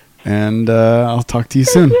 And I'll talk to you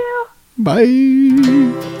soon. Thank you.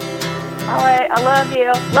 Bye. All right, I love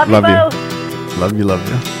you. Love you both. Love you, love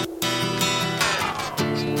you.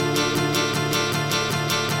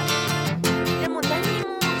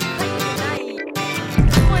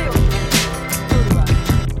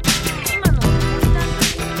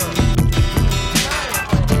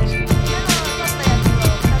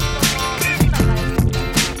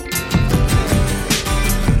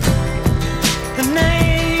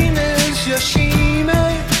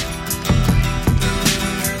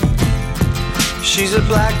 She's a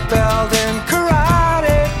black belt in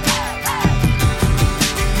karate,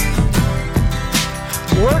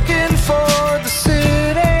 working for the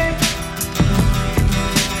city.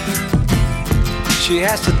 She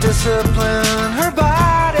has to discipline her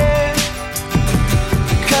body,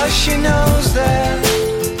 'cause she knows that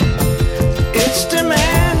it's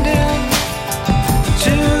demanding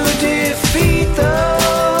to defeat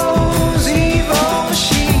those evil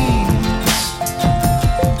machines.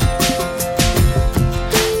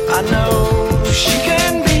 I know she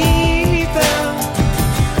can beat them.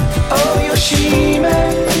 Oh, Yoshime,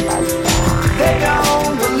 they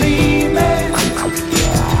don't believe me,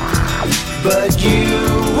 but you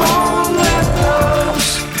won't let those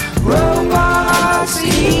robots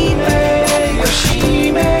eat me.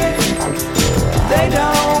 Yoshime, they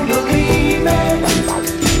don't believe me,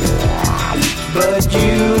 but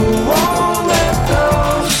you won't let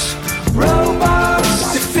those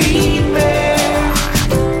robots defeat me.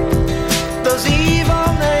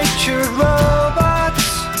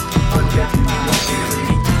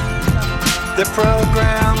 They're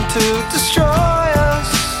programmed to destroy us.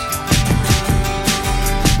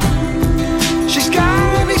 She's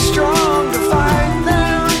gotta be strong to fight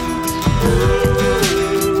them,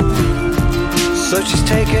 so she's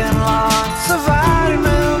taking lots of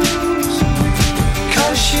vitamins,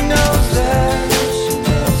 'cause she knows that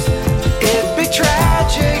it'd be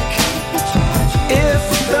tragic if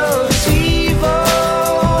those evil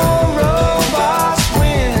robots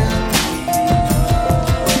win.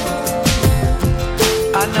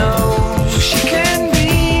 I know she can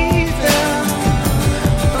beat them.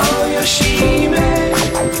 Oh, Yoshime,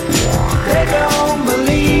 they don't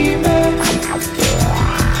believe me,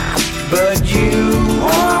 but you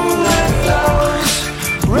won't let those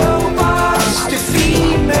robots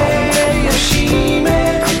defeat me. Yoshime,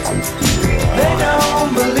 they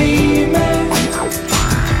don't believe me,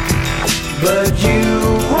 but you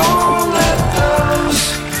won't let those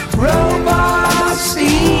robots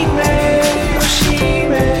eat me.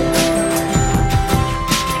 Yoshime.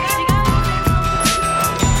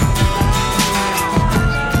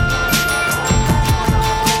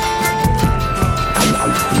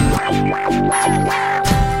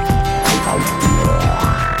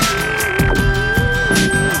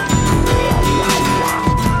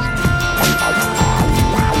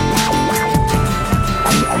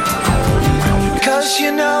 'Cause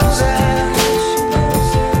you know that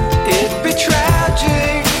it'd be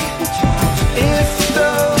tragic if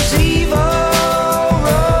those evil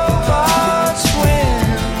robots win.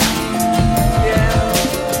 Yeah,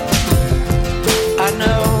 I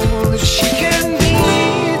know that she can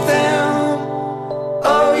beat them.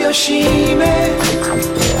 Oh, Yoshime,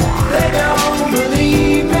 they don't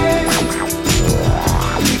believe me,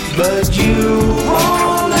 but you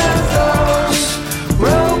won't let those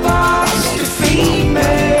robots defeat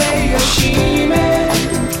me. Yoshime.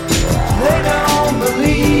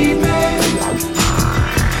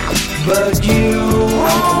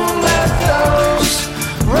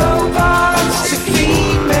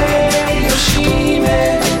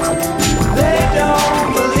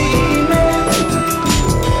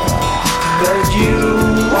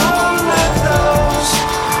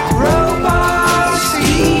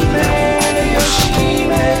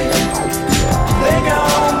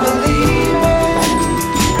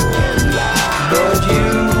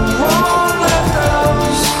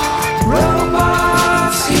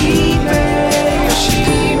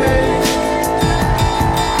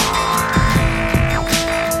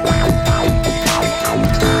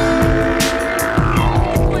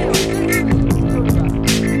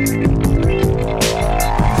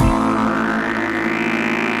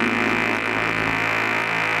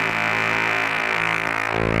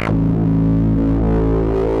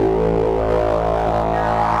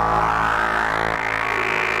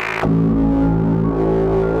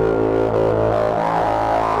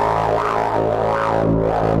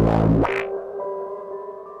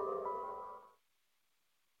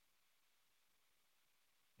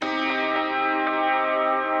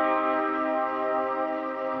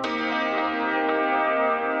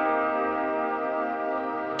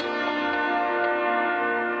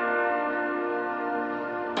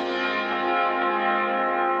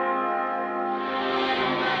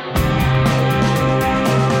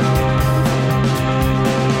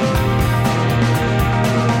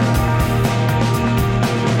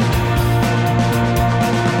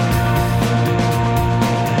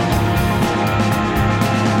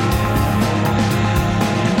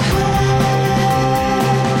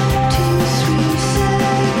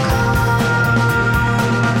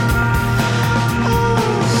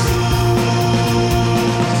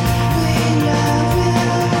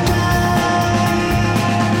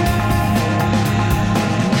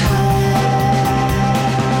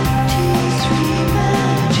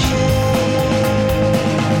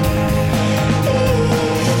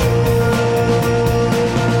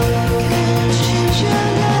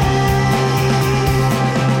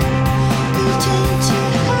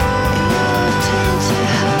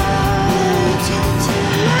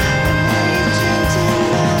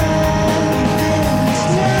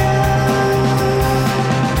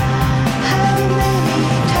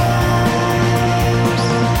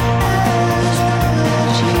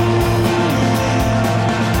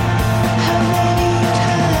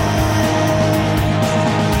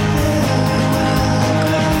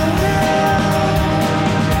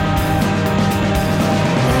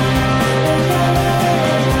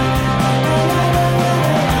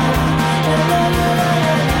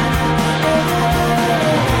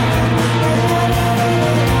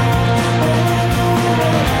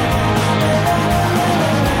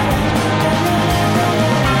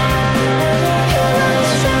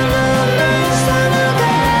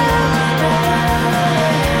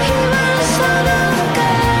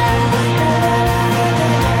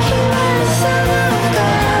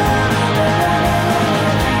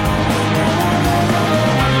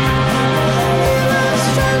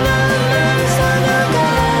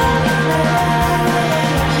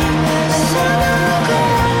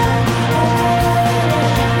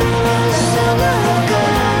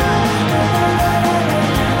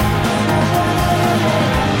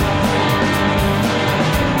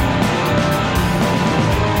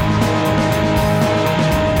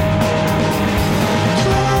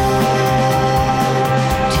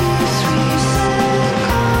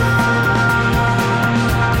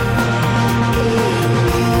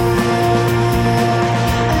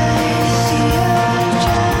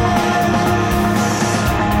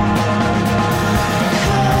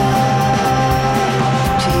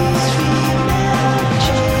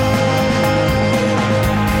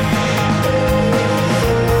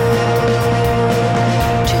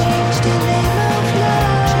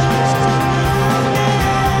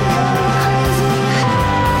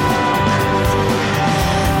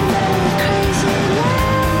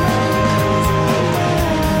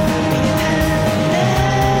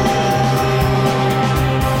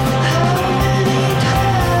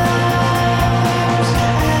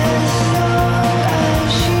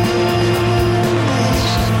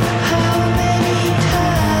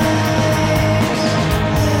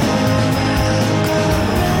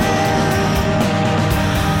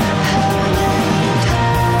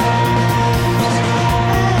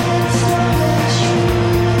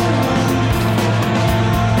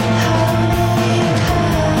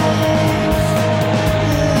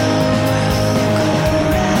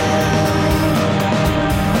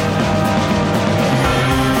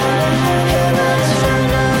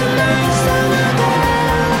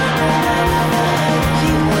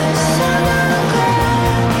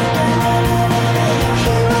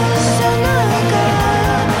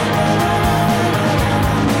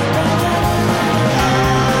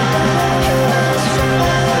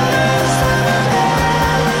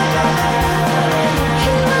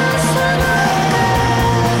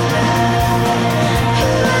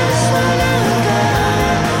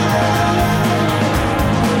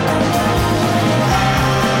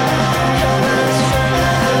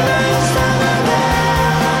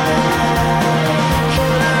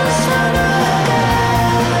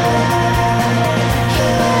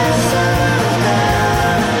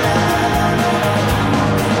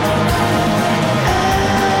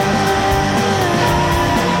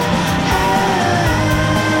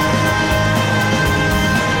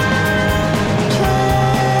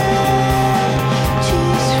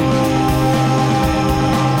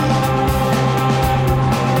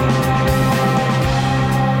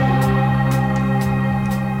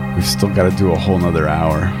 still got to do a whole nother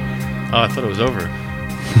hour. Oh, I thought it was over.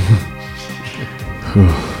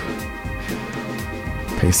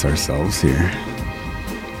 Pace ourselves here.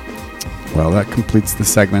 Well, that completes the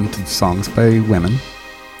segment of songs by women.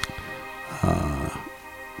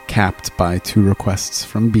 Capped by 2 requests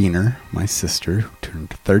from Beaner, my sister, who turned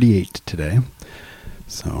 38 today.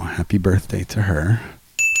 So happy birthday to her.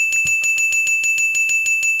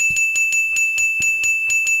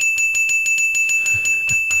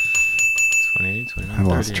 28, 29, I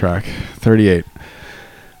lost 38. track. 38.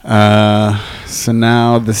 So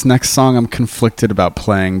now this next song I'm conflicted about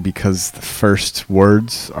playing because the first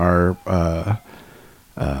words are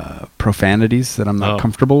profanities that I'm not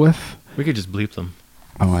comfortable with. We could just bleep them.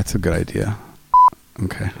 Oh, that's a good idea.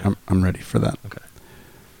 Okay, I'm ready for that. Okay.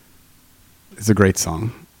 It's a great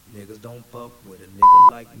song. Niggas don't fuck with a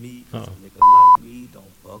nigga like me. Oh. A nigga like me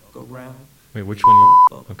don't fuck around. Wait, which one you...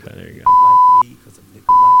 Okay, there you go. Like me, cause a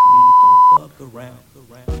nigga like me don't fuck around.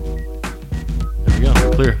 There we go.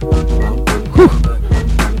 Clear. Whew.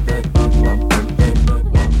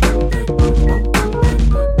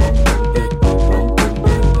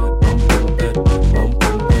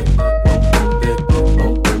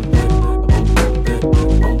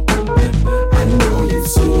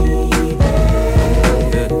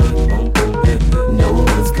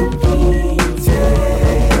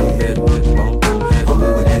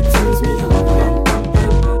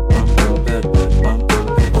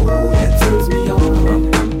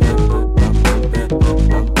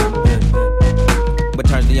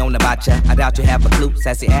 I doubt you have a clue.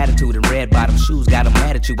 Sassy attitude and red bottom shoes got 'em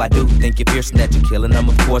mad at you. I do think you're fierce and that you're killing them,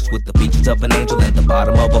 of course, with the features of an angel and the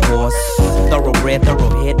bottom of a horse. Thoroughbred,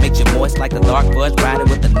 thoroughhead makes you moist like the dark fudge, riding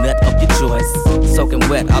with the nut of your choice. Soaking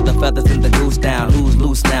wet, all the feathers in the goose down. Who's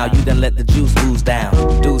loose now? You done let the juice ooze down.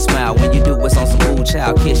 Do smile when you do what's on some ooh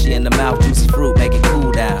child. Kiss you in the mouth, juicy fruit, make it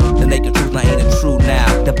cool down. The naked truth, now ain't it true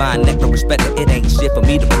now? Divine nectar, respect it, it ain't shit for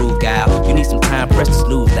me to prove, gal. You need some time, press to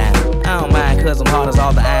snooze down. I don't mind, cause I'm hard as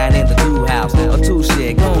all the iron in the do house. Or two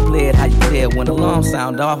shit, go and play it how you play it when the alarm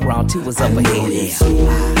sound off, round 2 was up ahead. Yeah.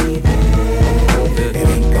 It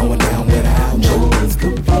ain't going down without no one's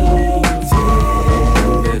complete.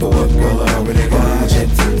 But what girl I already got, that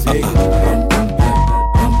turns me on.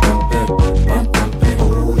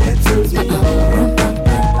 Oh, that turns me on.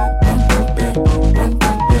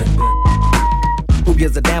 Who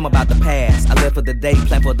gives a damn about the past? I live for the day,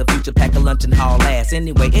 plan for the future, pack a lunch and haul ass.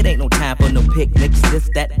 Anyway, it ain't no time for no picnics. This,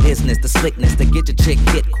 that business, the slickness to get your chick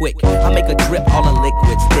hit quick. I make her drip all the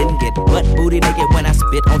liquids, then get butt booty naked when I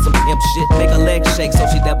spit on some pimp shit. Make her leg shake so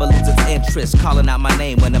she never loses interest. Calling out my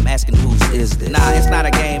name when I'm asking whose is this. Nah, it's not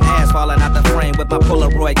a game, ass falling out the frame. With my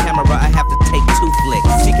Polaroid camera, I have to take 2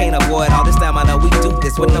 flicks. She can't avoid all this time, I know we do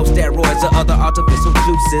this with no steroids or other artificial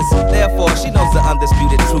juices. Therefore, she knows the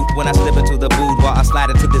undisputed truth. When I slip into the boudoir, I slide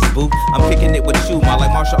into this booth. I'm kicking it with you, my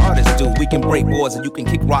like martial artists do. We can break boards and you can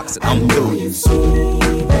kick rocks and I'm through. You see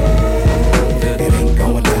that it ain't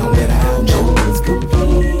going down without no one's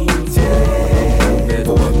complete.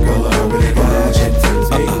 But what girl I already got, that turns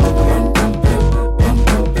me on.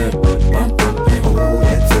 Oh,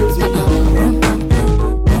 that turns me on.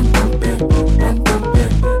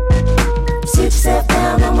 Sit yourself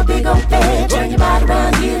down on my big old bed. Turn your body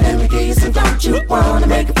around here, let me give you some. Don't you wanna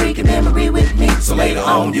make a freaking memory with me? So later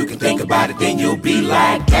on you can think about it, then you'll be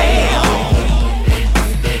like, damn.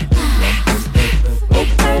 It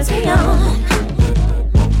turns me on.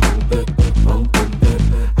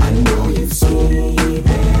 I know you see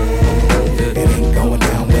that it ain't going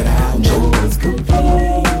down without no one's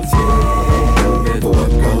complete. But what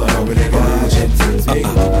girl I already got, that turns me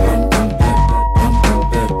on.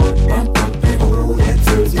 Oh, that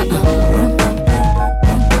turns me on.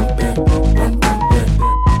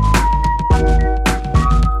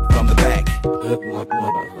 From the back.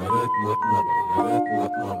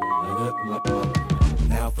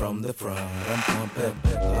 Now from the front, I'm pumping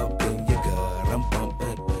up in your gut. I'm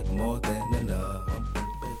pumping more than enough.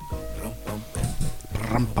 I'm pumping.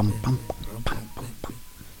 Rum, bum, bum.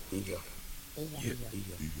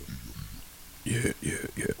 Yeah.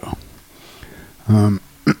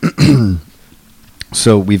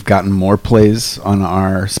 So we've gotten more plays on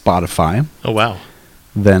our Spotify Oh, wow.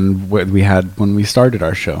 than what we had when we started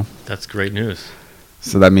our show. That's great news.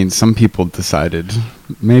 So that means some people decided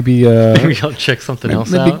maybe Maybe I'll check something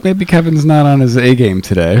else out. maybe Kevin's not on his A game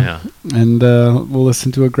today, Yeah. and we'll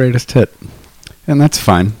listen to a greatest hit, and that's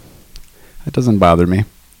fine. That doesn't bother me.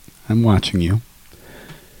 I'm watching you,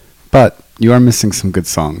 but you are missing some good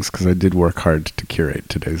songs because I did work hard to curate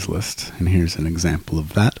today's list, and here's an example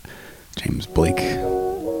of that. James Blake,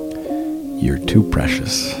 You're Too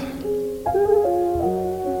Precious.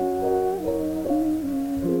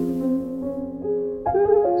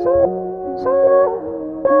 Your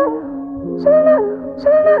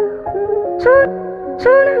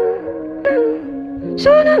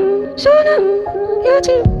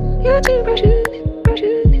two brushes.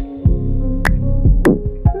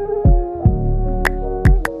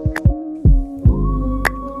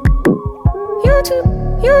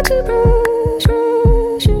 Your two brushes.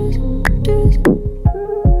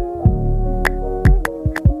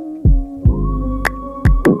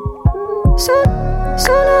 So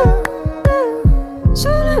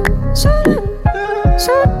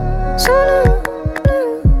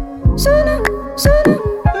now,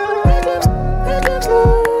 it looks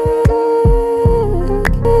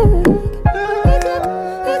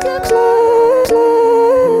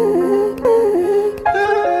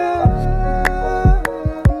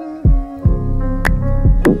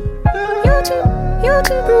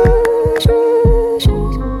two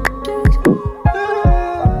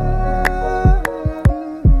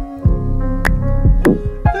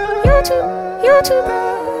brushes. Your two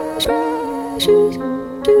brushes.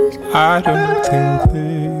 I don't think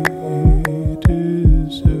they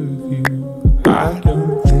deserve you. I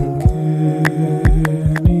don't think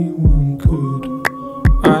anyone could.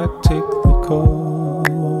 I take the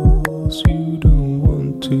calls you don't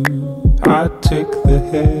want to. I take the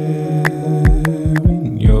hair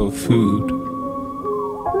in your food.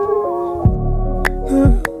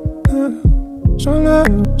 So now,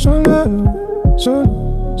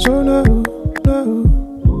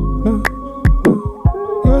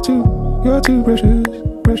 your two brushes.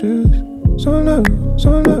 So now,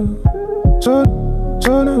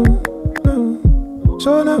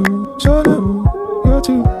 your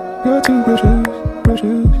two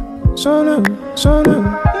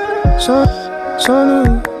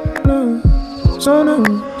brushes. So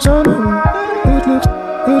now, it looks like.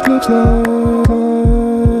 It looks like.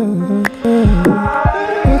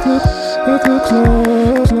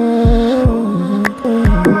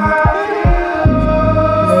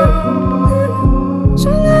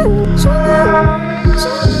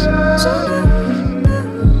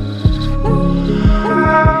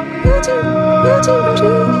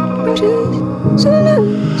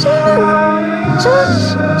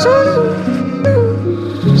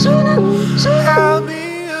 I'll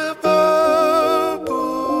be a bubble.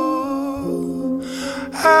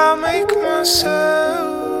 I'll make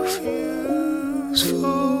myself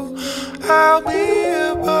useful. I'll be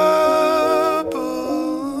a bubble.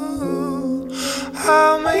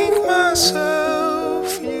 I'll make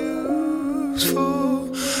myself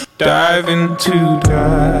useful. Dive into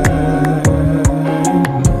diamonds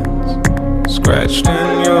scratched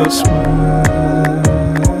in your smile.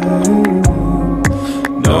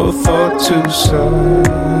 No thought to silence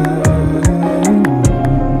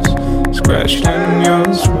scratched in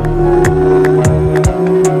your smile.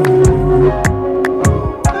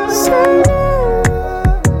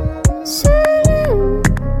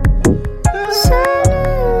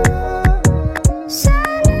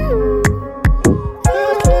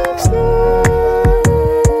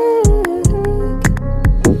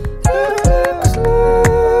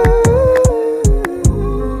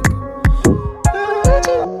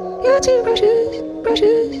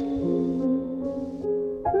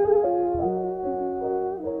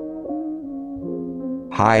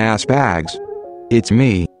 Hi ass bags. It's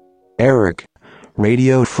me, Eric.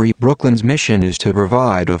 Radio Free Brooklyn's mission is to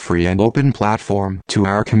provide a free and open platform to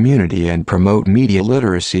our community and promote media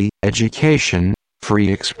literacy, education,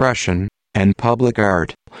 free expression, and public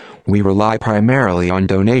art. We rely primarily on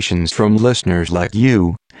donations from listeners like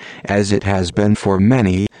you, as it has been for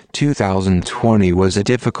many. 2020 was a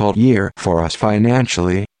difficult year for us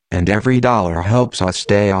financially, and every dollar helps us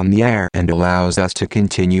stay on the air and allows us to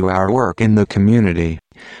continue our work in the community.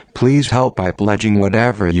 Please help by pledging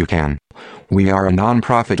whatever you can. We are a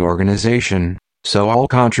non-profit organization, so all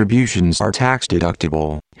contributions are tax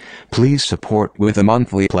deductible. Please support with a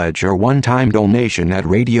monthly pledge or one-time donation at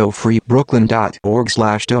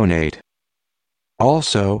radiofreebrooklyn.org/donate.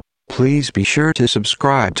 Also, please be sure to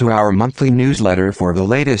subscribe to our monthly newsletter for the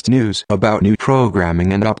latest news about new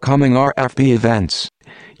programming and upcoming RFB events.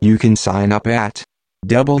 You can sign up at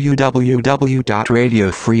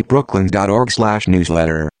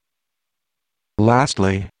www.radiofreebrooklyn.org/newsletter.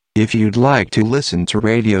 Lastly, if you'd like to listen to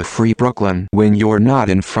Radio Free Brooklyn when you're not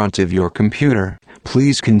in front of your computer,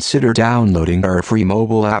 please consider downloading our free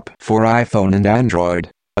mobile app for iPhone and Android,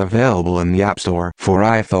 available in the App Store for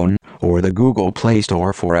iPhone or the Google Play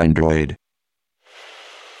Store for Android.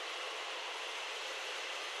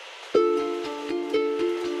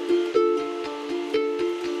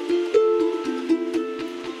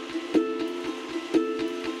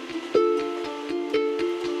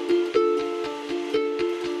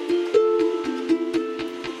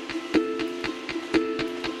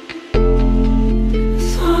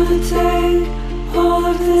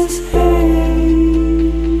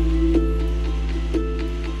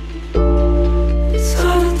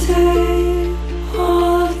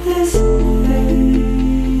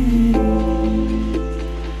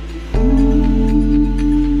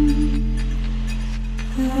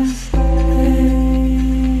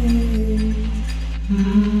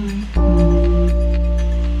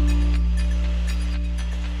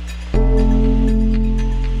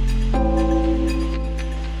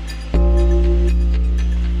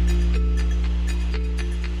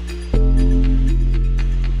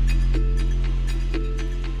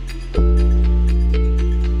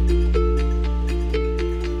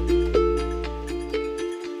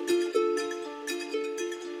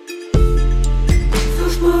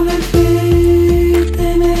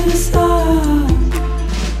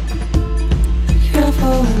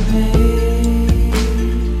 me.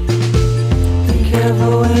 Be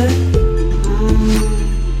careful with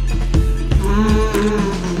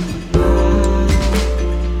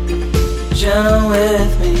gentle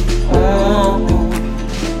with me.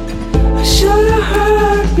 I should have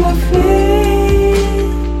heard your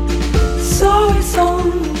feet. So it's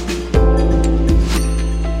on.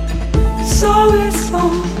 So it's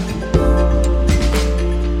on.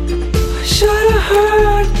 I should have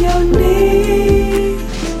heard your knees.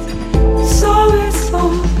 So it's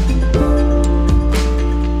on.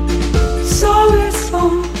 So it's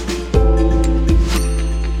on.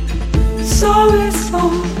 So it's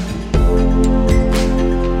on.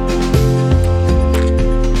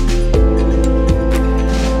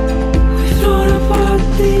 We've thrown apart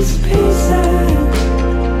these pieces.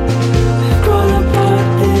 We've grown apart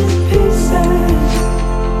these pieces.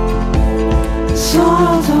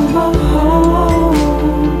 Songs of a home.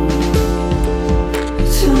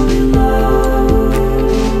 Tell me love.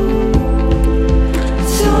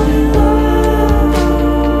 Tell me love.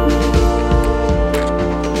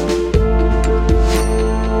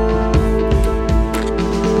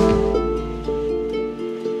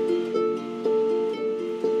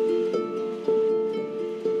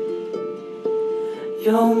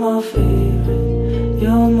 You're my favorite,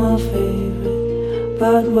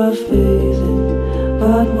 but we're phasing,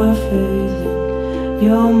 but we're phasing.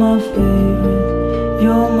 You're my favorite,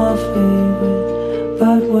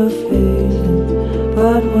 but we're phasing,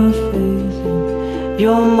 but we're phasing.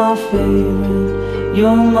 You're my favorite,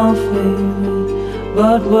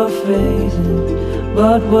 but we're phasing,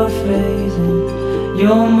 but we're phasing.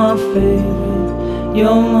 You're my favorite,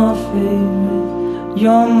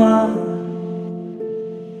 you're my.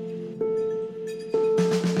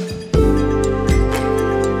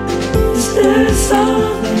 Is there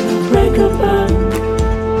something to break about?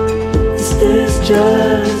 Is this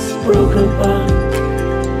just broken bond?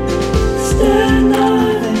 Is there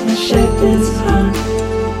nothing to shake this heart?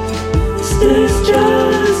 Is this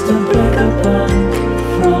just a break upon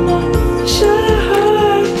from a should have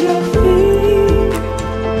heard your feet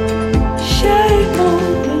shake on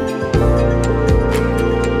me?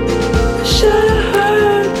 Should have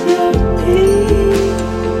heard your feet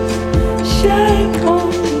shake on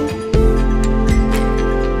me.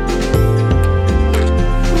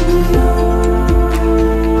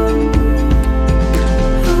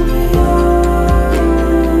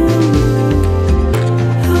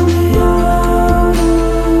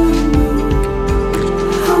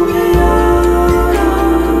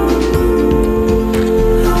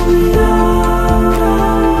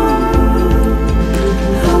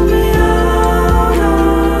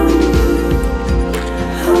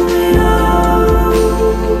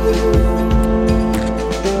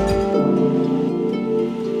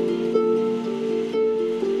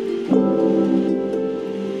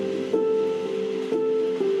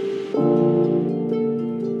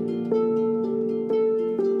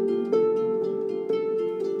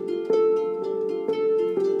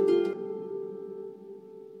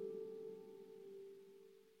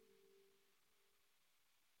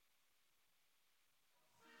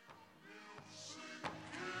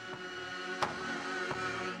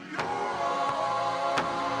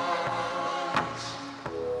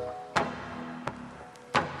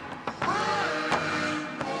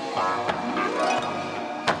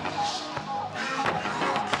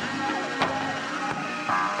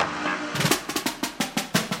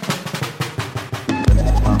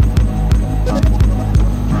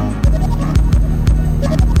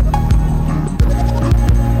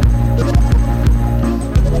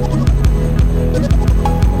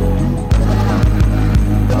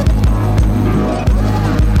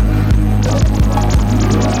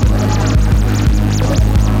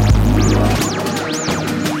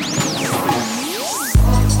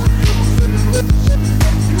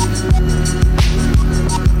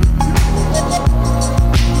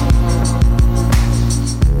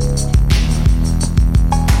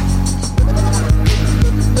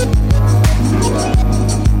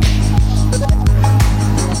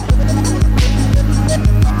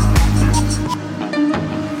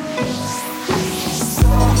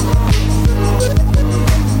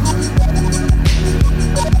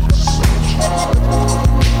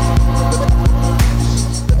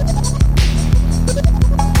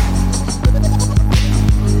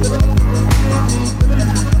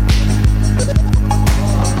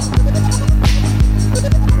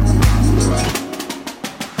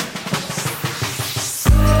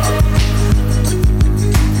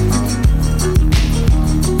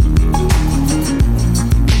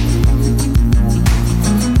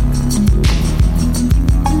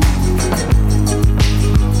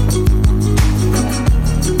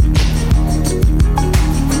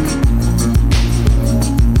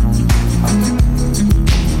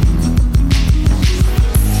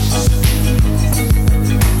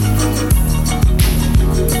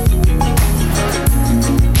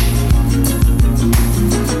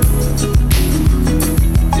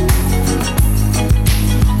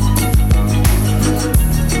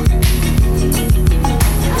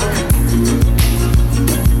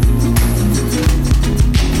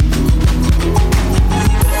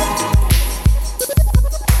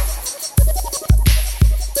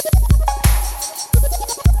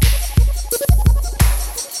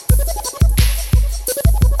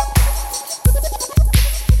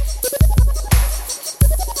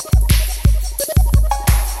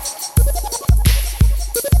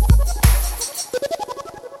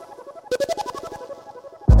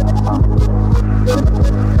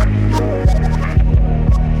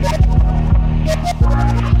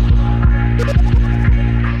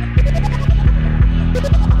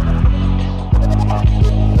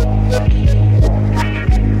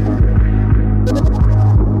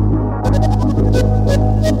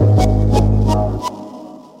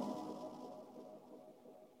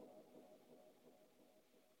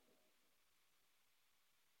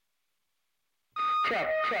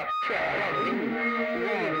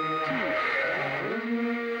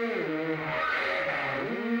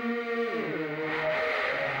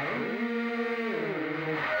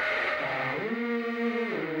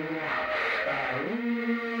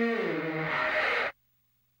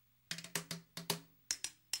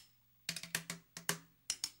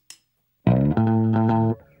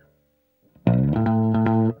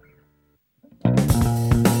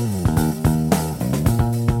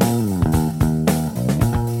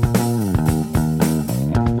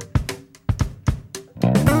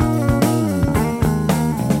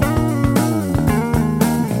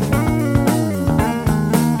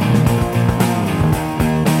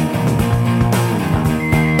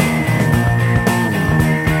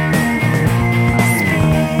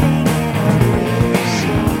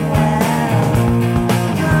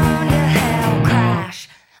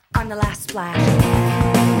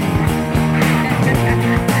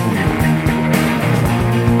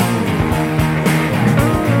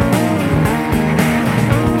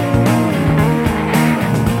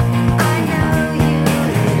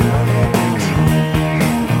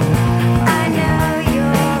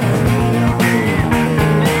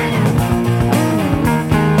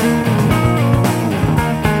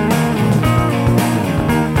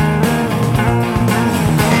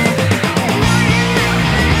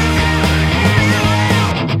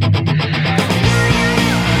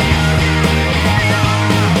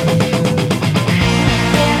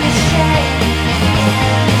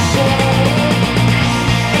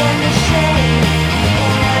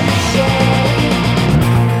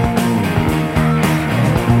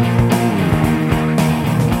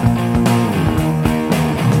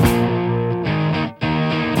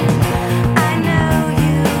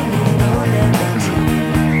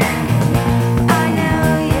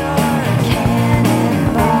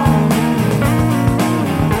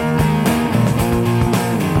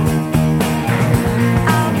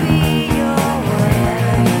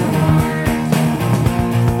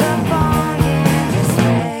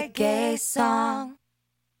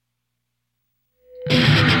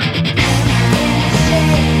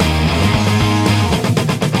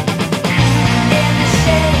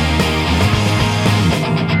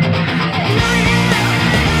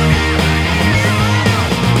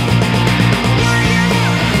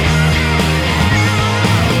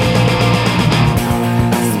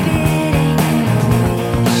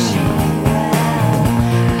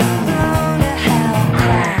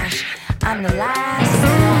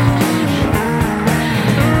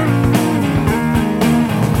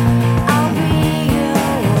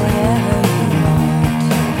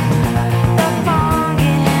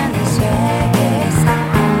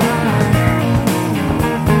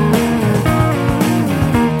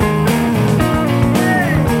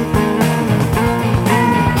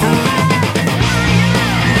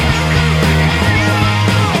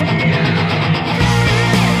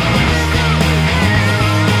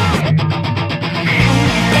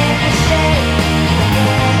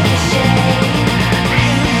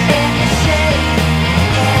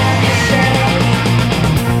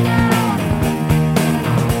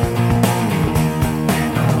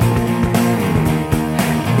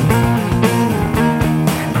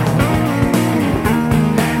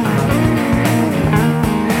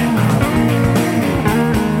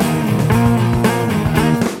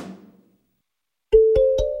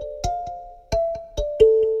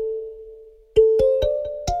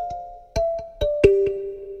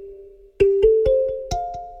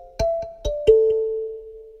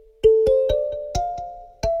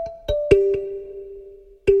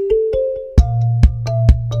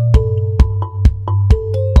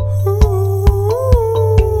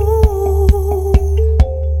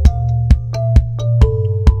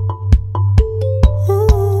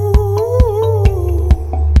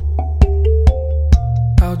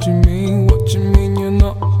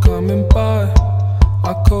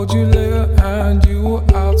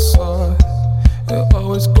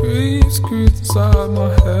 inside my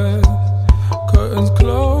head. Curtains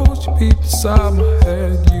closed, you peep inside my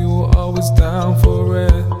head. You were always down for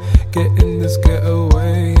it. Getting this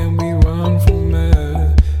getaway and we run from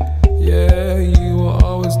it. Yeah, you were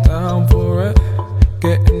always down for it.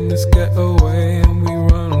 Getting this getaway and we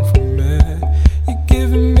run from it. You're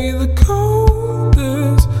giving me the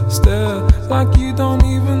coldest stare, like you don't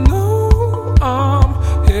even know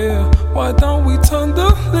I'm here. Why don't we turn the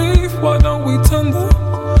leaf? Why don't we turn the?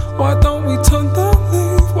 Why don't we turn the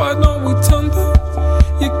leaf? Why don't we turn the?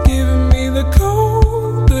 You're giving me the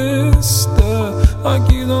coldest stare,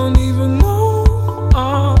 like you don't even know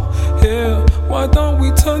I'm here. Why don't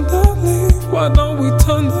we turn the leaf? Why don't we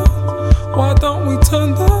turn the? Why don't we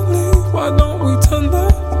turn the leaf? Why don't we turn the?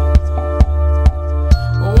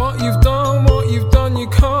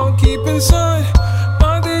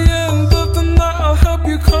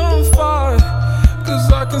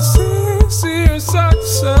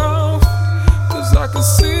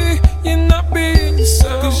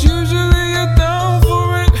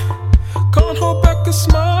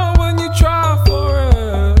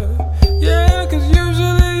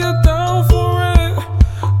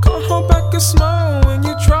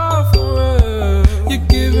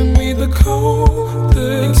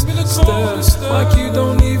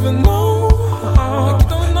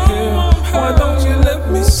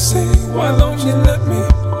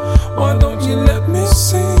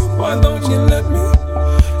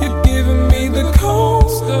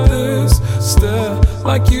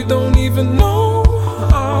 like you don't even know.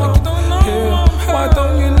 Yeah. Why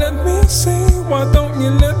don't you let me sing? Why don't you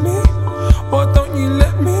let me? Why don't you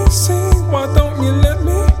let me sing? Why don't you let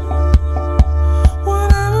me?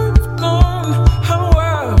 Whatever you've done,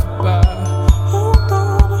 however, hold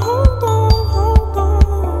on, hold on, hold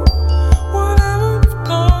on. Whatever you've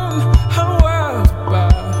done, however,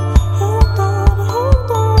 hold on,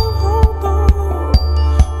 hold on, hold on.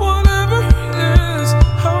 Whatever it is,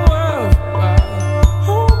 however,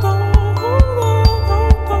 hold on, hold on,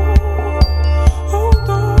 hold on. Hold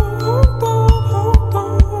on, hold on, hold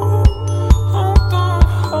on. Hold on,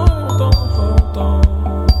 hold on, hold on.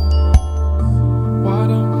 Why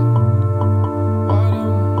don't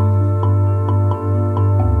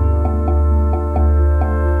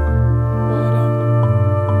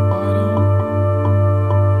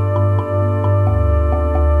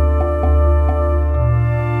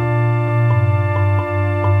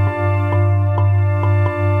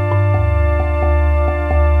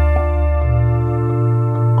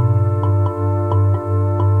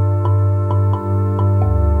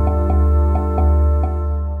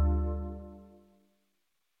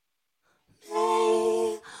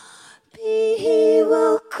Maybe he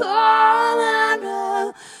will call out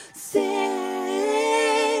of sins.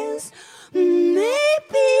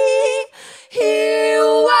 Maybe he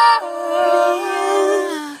will.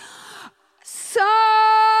 Somehow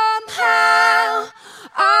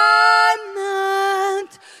I'm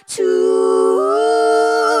not too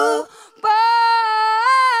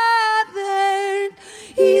bothered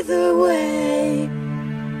either way.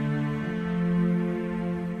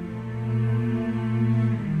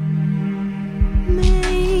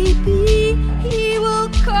 Maybe he will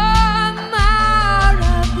come out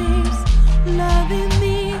of this loving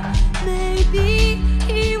me. Maybe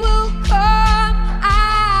he will come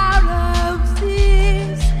out of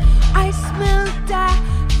this. I smell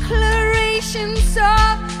declarations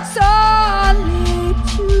of solitude.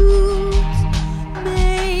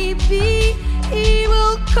 Maybe he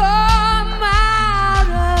will come out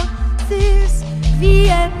of this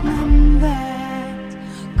Vietnam that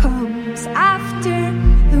comes after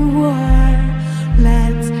the war.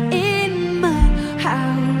 Let's in my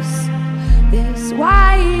house. This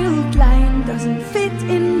wild line doesn't fit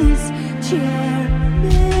in this chair.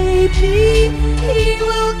 Maybe he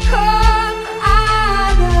will come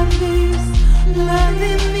out of this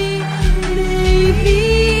loving me. Maybe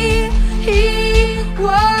he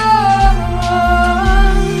won't.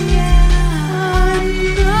 I'm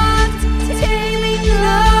not tailing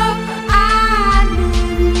love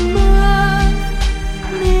anymore.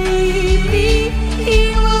 Maybe he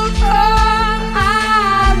will come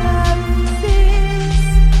out of this.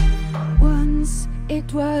 Once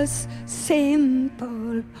it was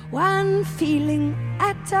simple, one feeling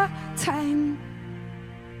at a time.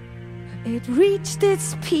 It reached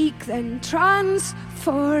its peak, then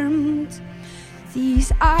transformed.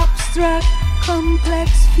 These abstract,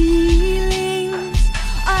 complex feelings,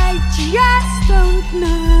 I just don't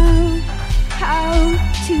know how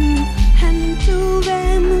to handle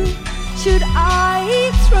them. Should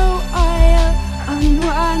I throw oil on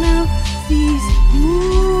one of these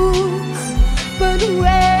moods? But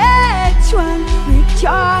which one? Make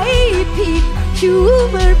joy peak,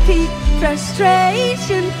 humor peak,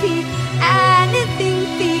 frustration peak, anything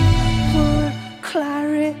peak for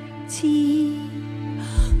clarity.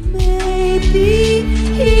 Maybe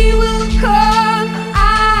he will come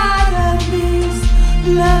out of this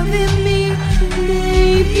loving me.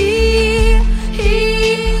 Maybe he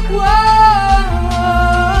won't.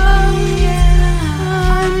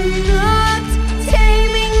 I'm not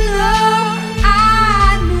taming love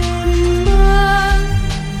anymore.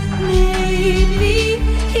 Maybe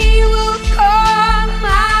he will come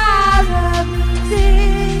out of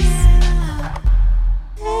this.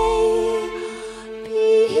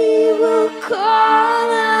 Maybe he will come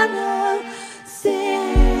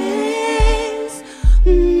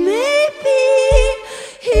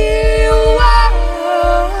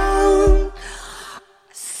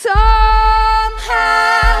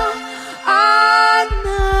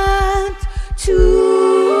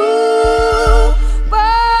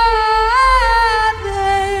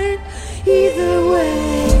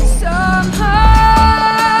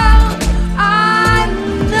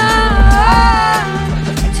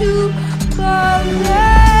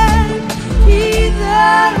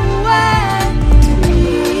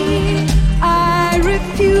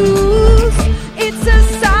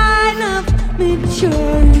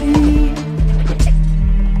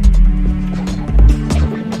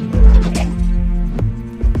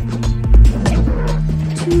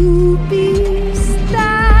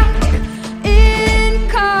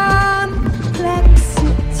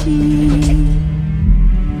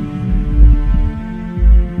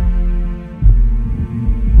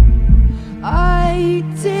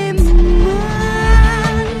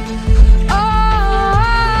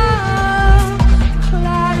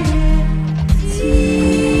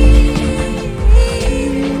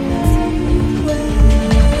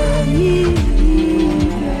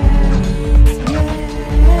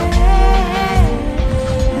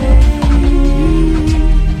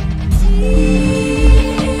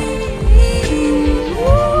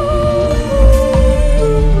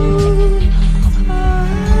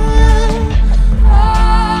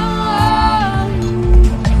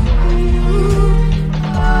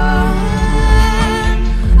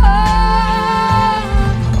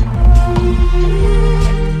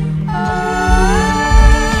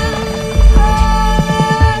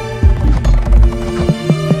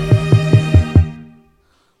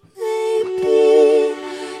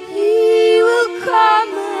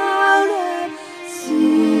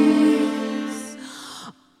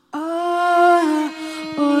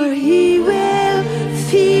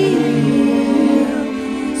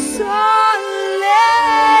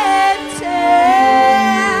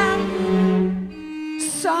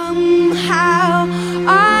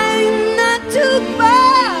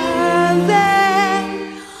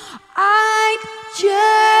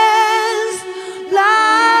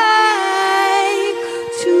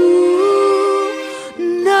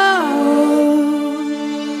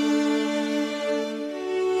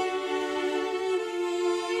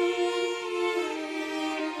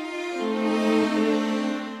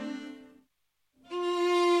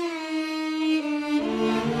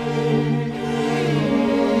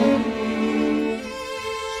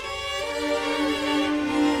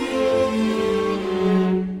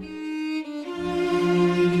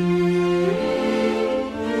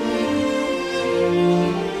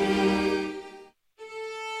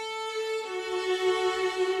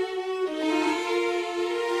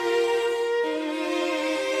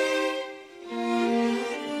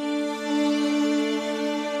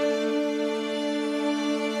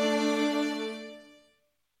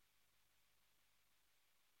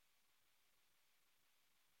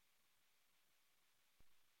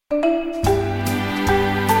上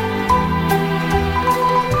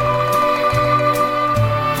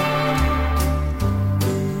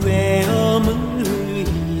を向い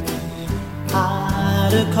て歩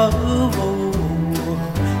こ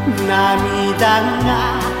う涙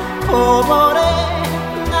がこぼれ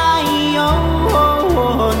ないよ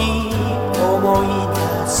うに思い出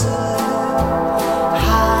す春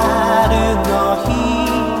の日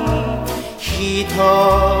一人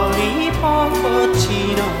ぼっち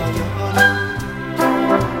の夜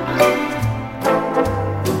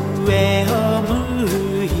上を向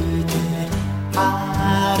いて歩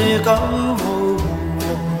こ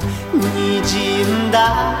う滲んだ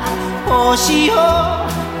星を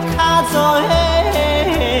数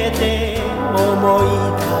えて思い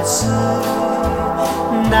出す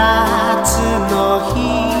夏の日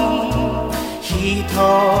一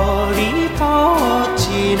人ぼっち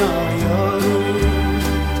の夜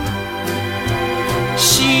幸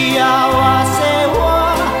せは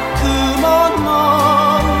雲の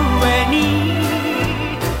上に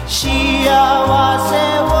幸せ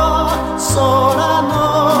は空の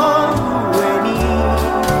上に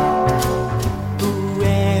上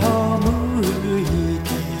を向いて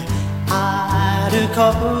歩こ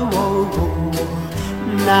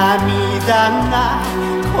う涙が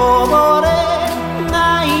こぼれな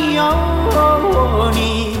いように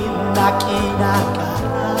泣きなが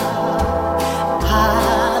ら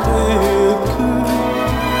歩く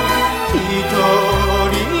一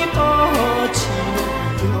人ぼっち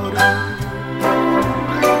の夜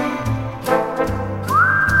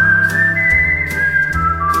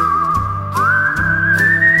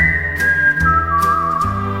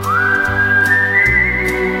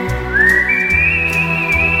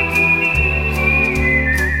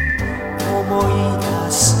思い出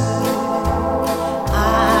す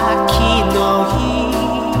秋の日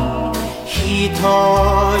一人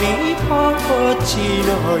ぼっちの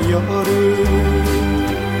夜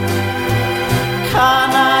悲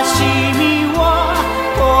しみは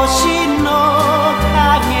星の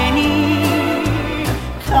影に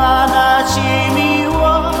悲しみは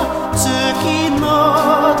月の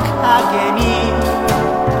影に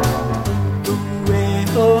上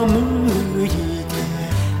を向いて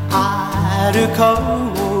歩こ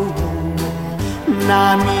う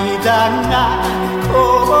涙がこ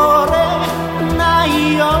ぼれない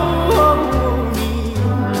ように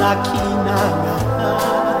泣きながら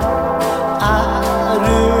歩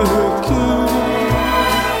く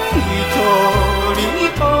一人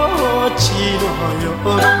ぼっちの夜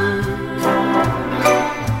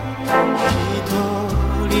一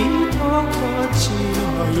人ぼっちの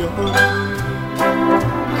夜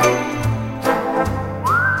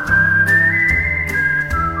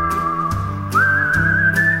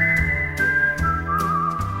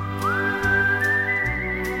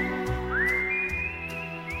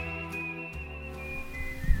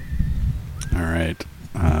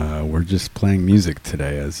We're just playing music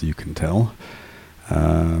today, as you can tell.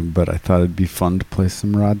 But I thought it'd be fun to play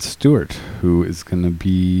some Rod Stewart, who is going to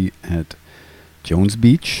be at Jones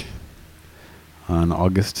Beach on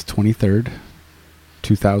August 23rd,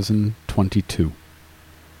 2022.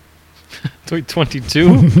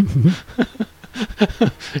 22?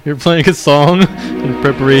 You're playing a song in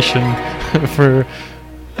preparation for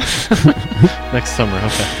next summer,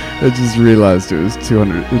 okay. I just realized it was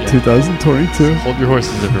 2022. Hold your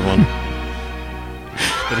horses, everyone.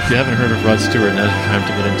 But if you haven't heard of Rod Stewart, now's your time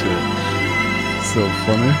to get into it. So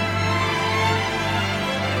funny.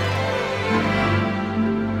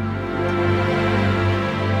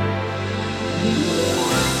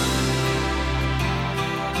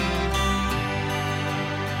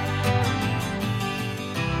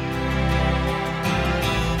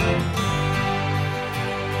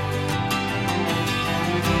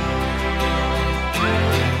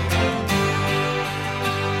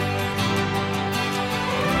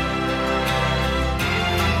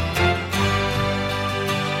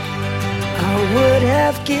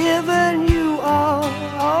 Given you all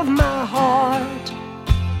of my heart,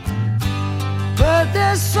 but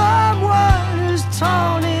there's someone who's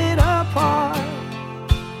torn it apart,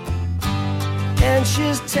 and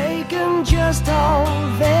she's taken just all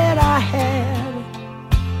that I had.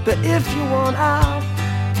 But if you want, I'll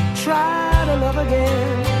try to love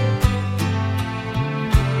again.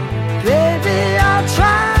 Baby, I'll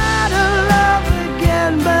try to love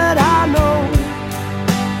again, but I know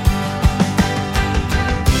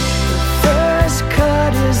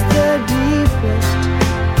cut is the deepest.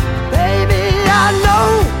 Baby, I know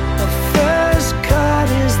the first cut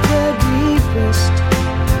is the deepest.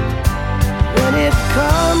 When it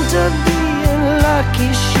comes to being lucky,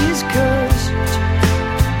 she's cursed.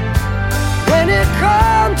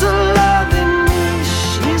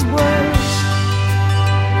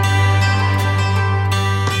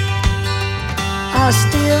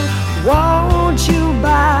 want you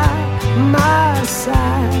by my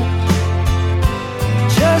side,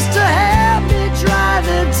 just to help me dry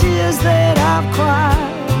the tears that I've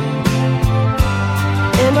cried.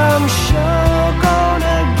 And I'm sure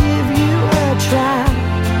gonna give you a try.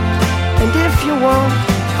 And if you want,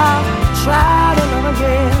 I'll try to love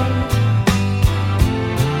again.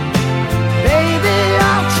 Baby,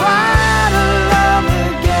 I'll try to love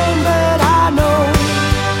again, but I know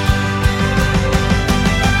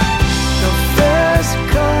the first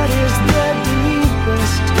cut is the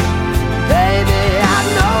deepest. Baby, I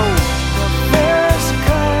know the first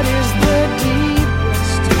cut is the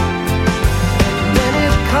deepest. When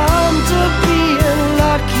it comes to being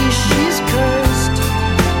lucky, she's cursed.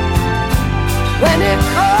 When it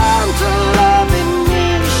comes to loving me,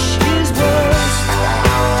 she's worse.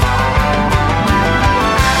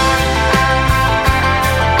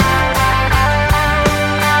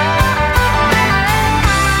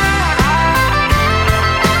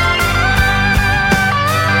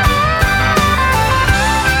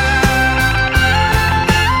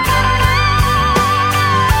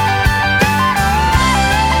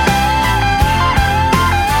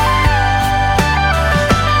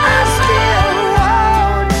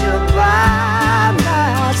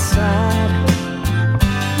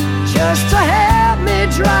 Just to help me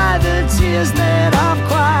dry the tears that I've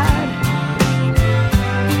cried.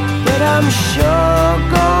 But I'm sure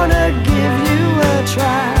gonna give you a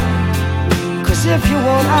try. 'Cause if you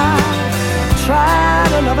want, I'll try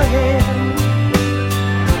to love again.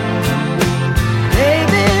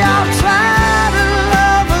 Baby, I'll try to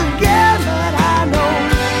love again, but I know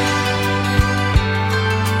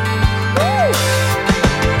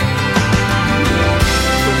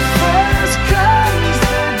the first cut is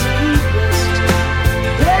the deepest.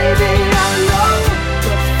 Baby, I know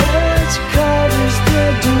the first cut is the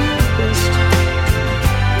deepest.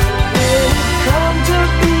 When it comes to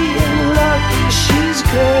being lucky, she's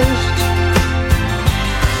cursed.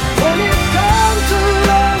 When it comes to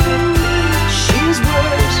loving me, she's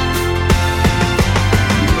worse.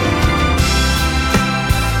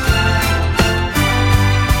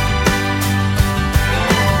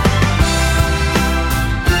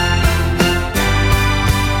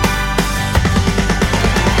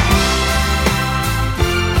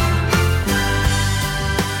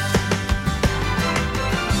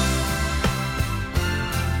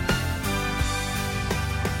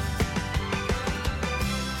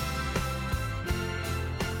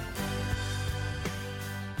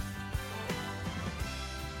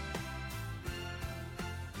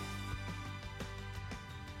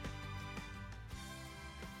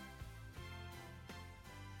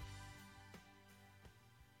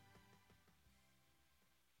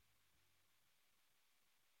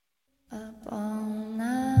 Up all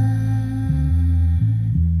night,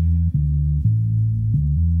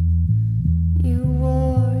 you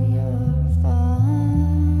wore your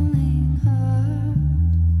falling heart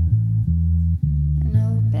and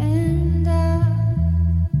opened up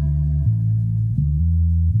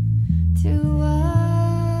to us,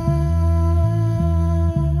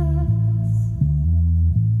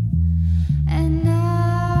 and now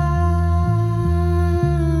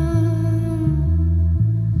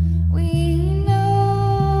we know.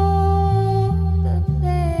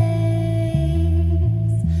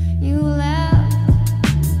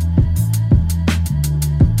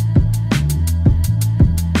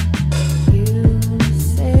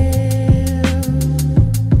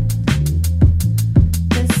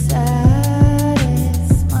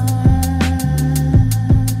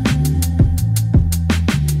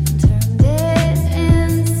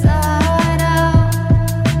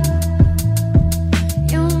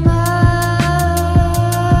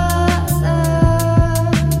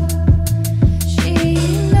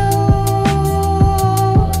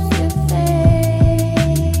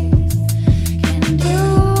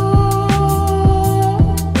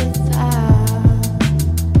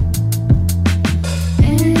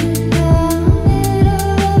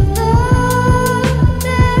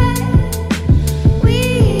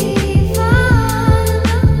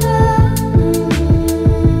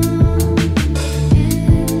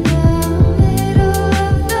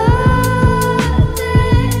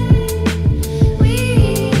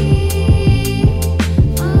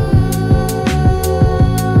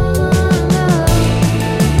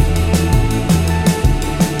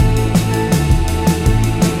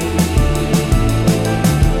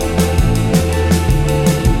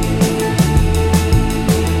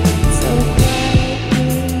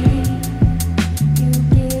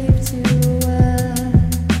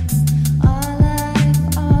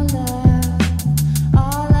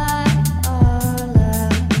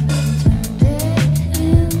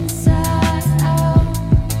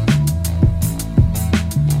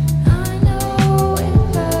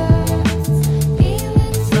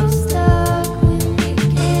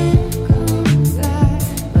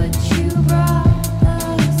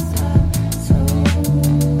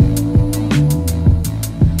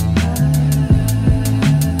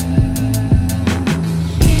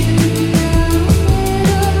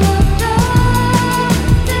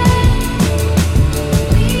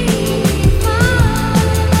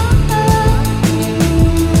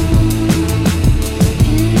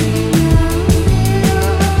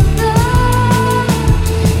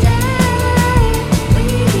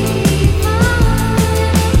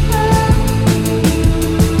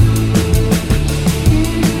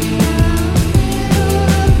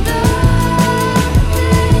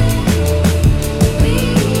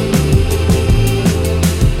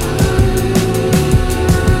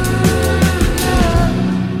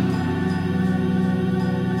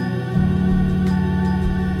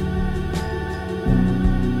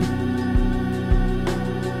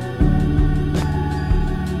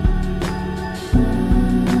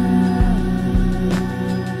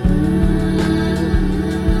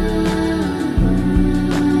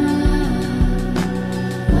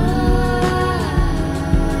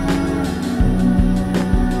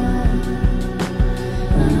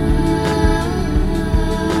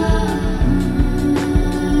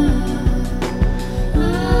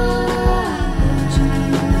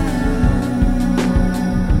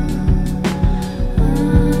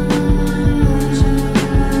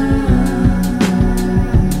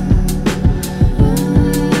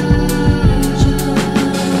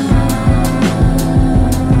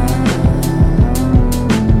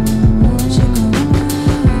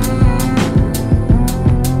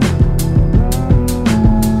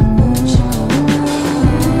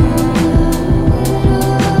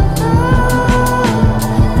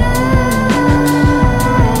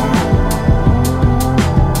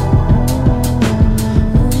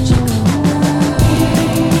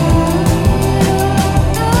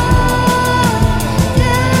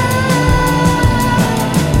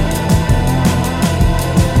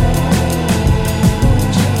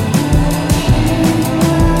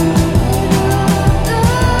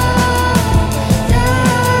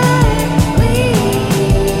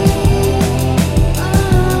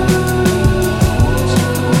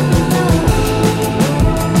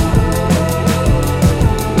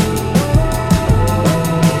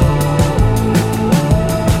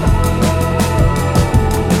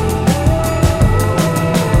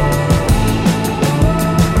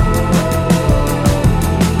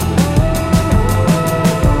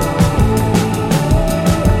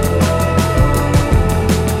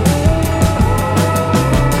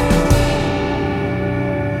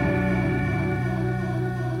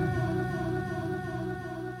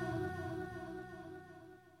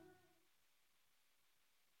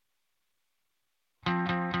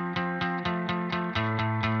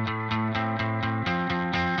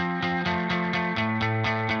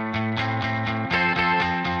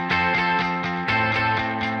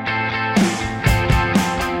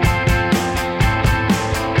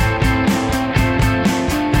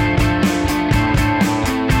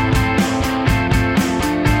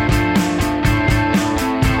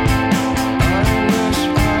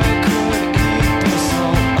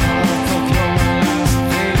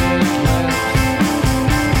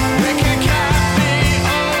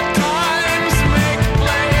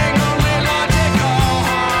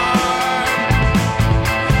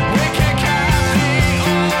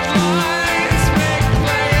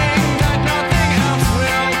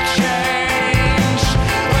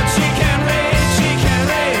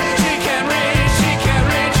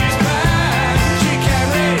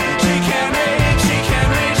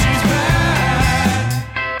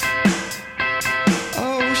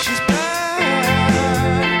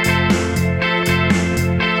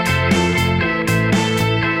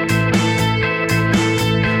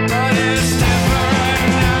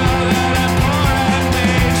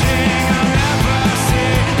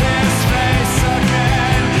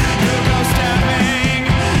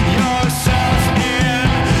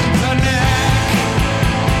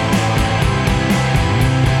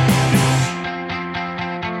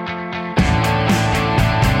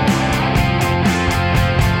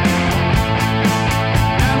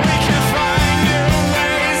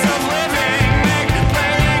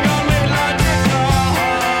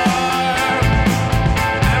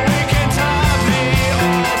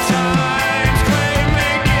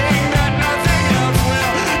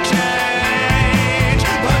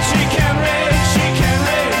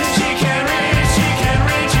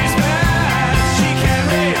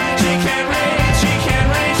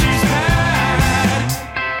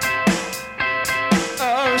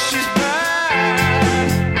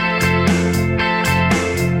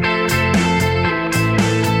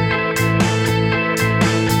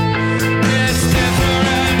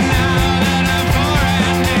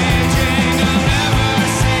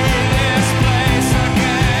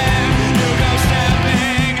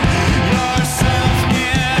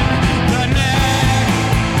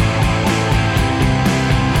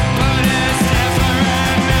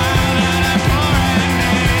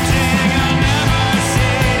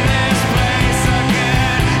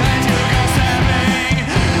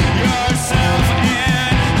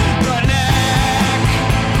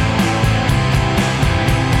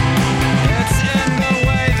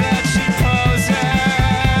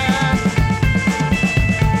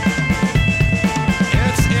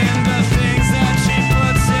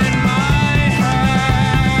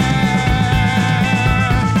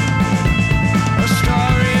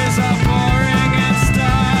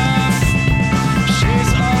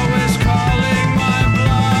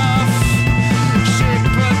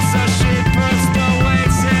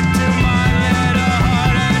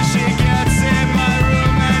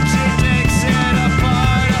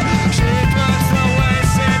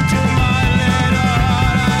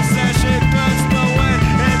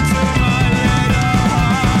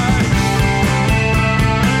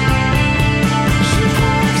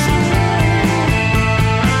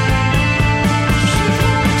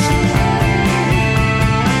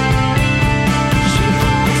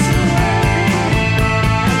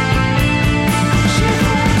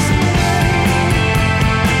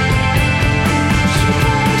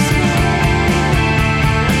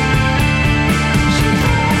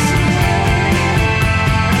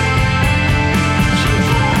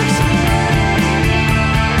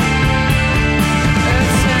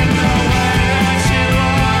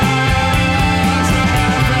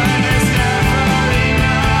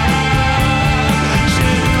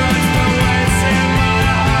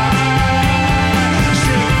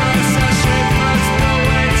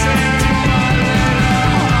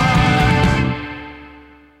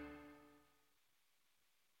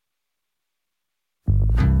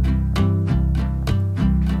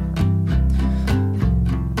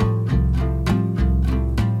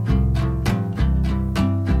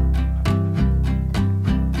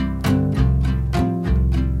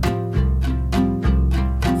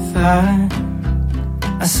 thought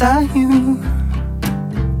I saw you.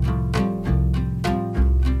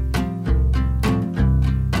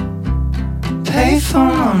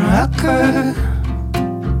 Payphone on record.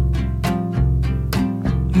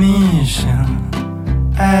 Michelle,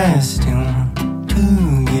 I still want to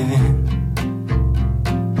give in.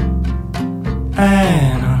 I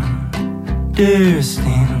don't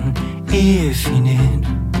understand if you did.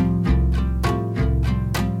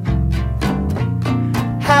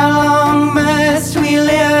 How long must we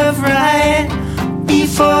live right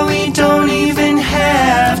before we don't even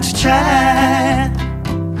have to try?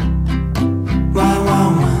 Wow, wow,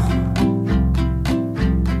 wow.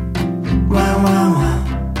 Wow, wow, wow.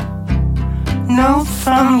 Note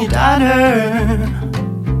from your daughter,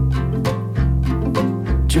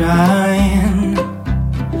 drawing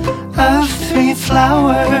of 3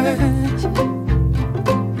 flowers.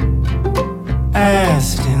 I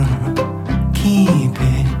still keep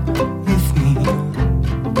it with me.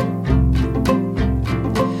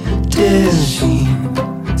 Does she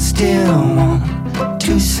still want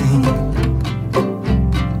to sing?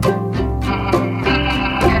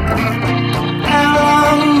 How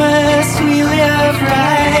long must we live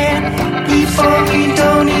right before we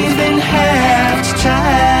don't even have to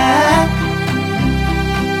try?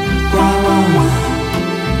 Wow, wow, wow.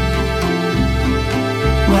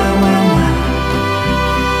 Wow, wow, wow.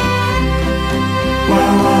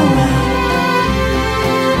 Wow, wow, wow.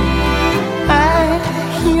 I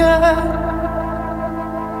hear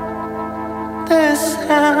the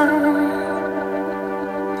sound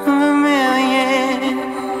of a million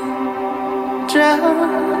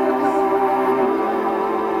drums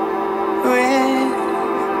with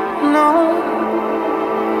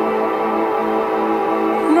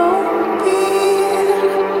no beat.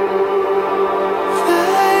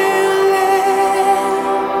 Violent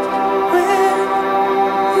with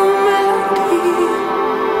no melody.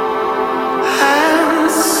 I'm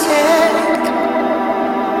sick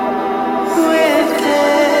with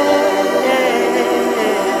it.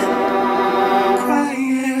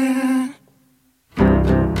 Quiet.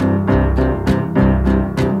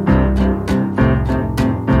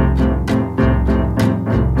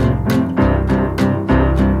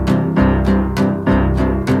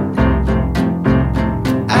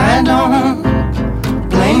 I don't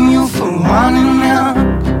blame you for wanting out.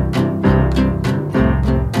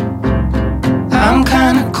 I'm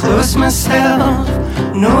kinda close myself.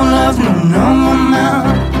 No love, no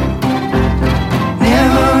amount.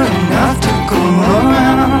 Never enough to go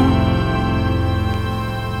around.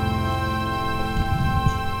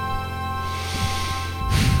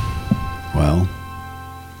 Well,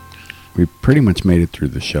 we pretty much made it through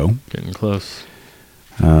the show. Getting close.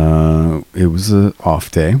 It was an off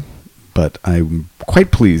day, but I'm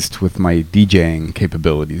quite pleased with my DJing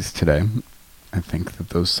capabilities today. I think that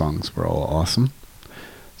those songs were all awesome.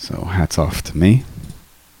 So hats off to me.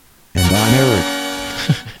 And I'm Eric.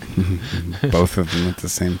 Both of them at the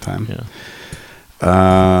same time. Yeah.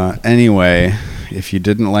 Anyway, if you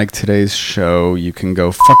didn't like today's show, you can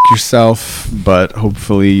go fuck yourself, but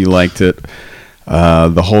hopefully you liked it.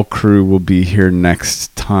 The whole crew will be here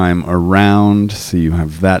next time around, so you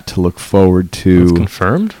have that to look forward to. It's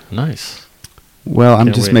confirmed? Nice. Well, I'm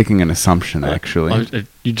Can't just wait. making an assumption, actually.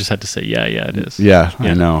 You just had to say, yeah, it is. Yeah,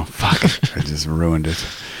 I know. Fuck. I just ruined it.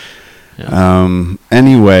 Yeah.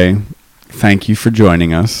 Anyway, thank you for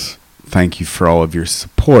joining us. Thank you for all of your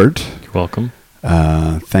support. You're welcome.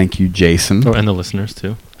 Thank you, Jason. Oh, and the listeners,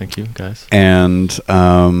 too. Thank you, guys. And,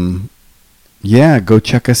 yeah, go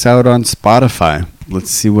check us out on Spotify.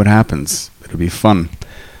 Let's see what happens. It'll be fun.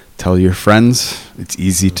 Tell your friends. It's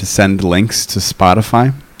easy to send links to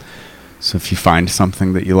Spotify. So if you find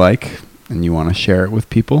something that you like and you want to share it with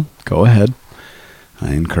people, go ahead.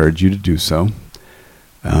 I encourage you to do so.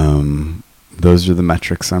 Those are the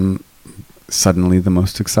metrics I'm suddenly the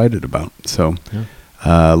most excited about. So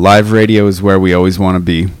live radio is where we always want to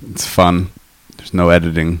be. It's fun. There's no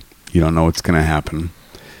editing. You don't know what's going to happen.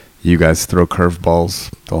 You guys throw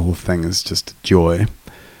curveballs. The whole thing is just a joy.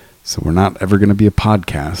 So we're not ever going to be a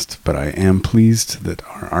podcast, but I am pleased that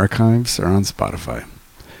our archives are on Spotify.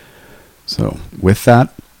 So with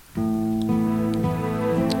that,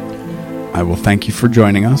 I will thank you for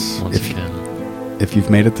joining us. Once again. If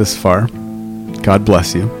you've made it this far, God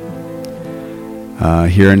bless you.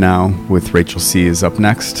 Here and Now with Rachel C. is up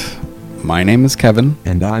next. My name is Kevin.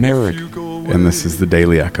 And I'm Eric. And this is the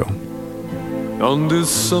Daily Echo. On this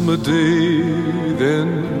summer day,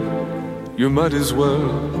 then you might as well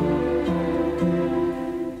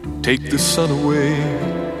take the sun away.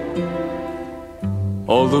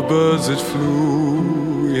 All the birds that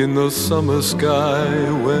flew in the summer sky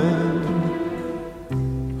when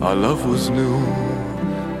our love was new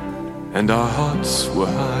and our hearts were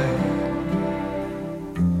high,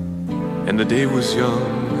 and the day was young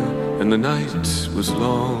and the night was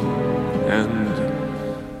long, and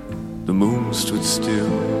the moon stood still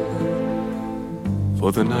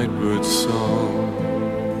for the nightbird's song.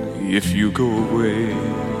 If you go away,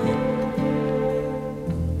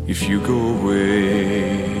 if you go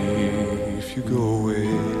away, if you go away.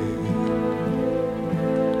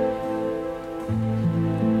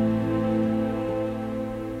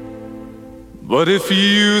 But if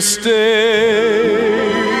you stay,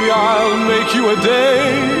 I'll make you a day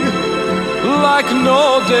like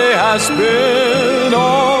no day has been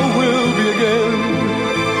or will be again.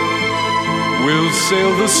 We'll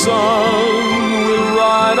sail the sun, we'll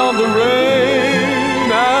ride on the rain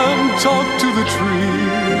and talk to the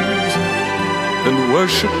trees and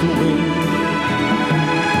worship the wind.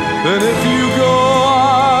 Then if you go,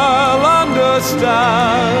 I'll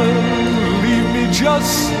understand. Leave me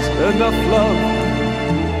just enough love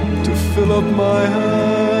to fill up my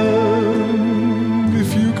hand. If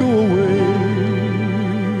you go away,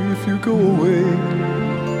 if you go away,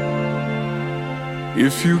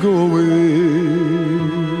 if you go away.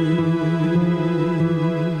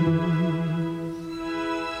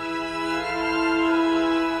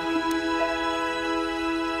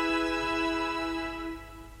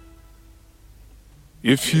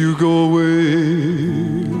 If you go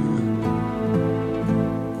away,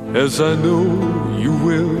 as I know you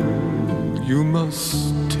will, you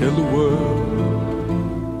must tell the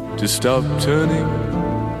world to stop turning,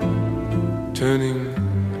 turning,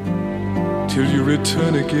 till you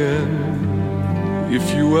return again.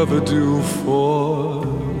 If you ever do, for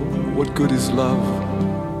what good is love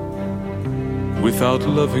without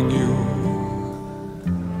loving you?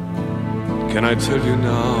 Can I tell you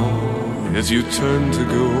now, as you turn to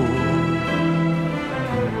go,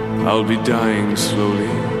 I'll be dying slowly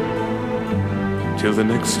till the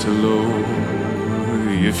next hello.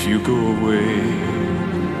 If you go away,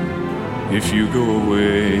 if you go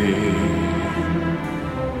away,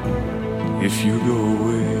 if you go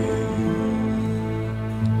away.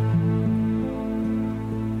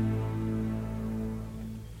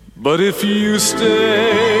 But if you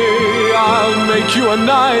stay, I'll make you a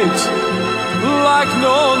night like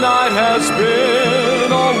no night has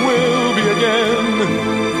been or will be again.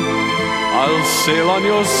 I'll sail on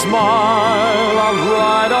your smile, I'll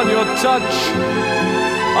ride on your touch,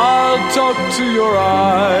 I'll talk to your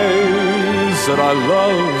eyes that I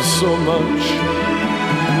love so much.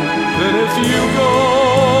 Then if you go,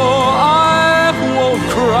 I won't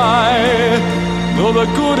cry, though the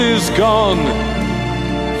good is gone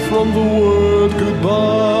from the word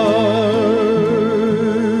goodbye.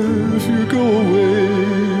 If you go away,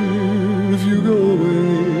 if you go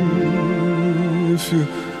away, if you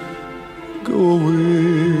go away.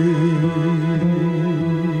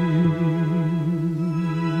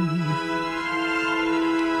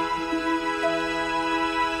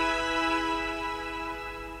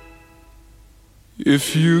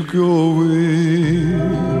 If you go away,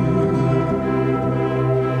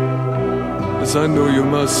 as I know you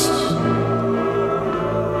must,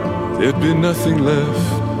 there'd be nothing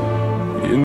left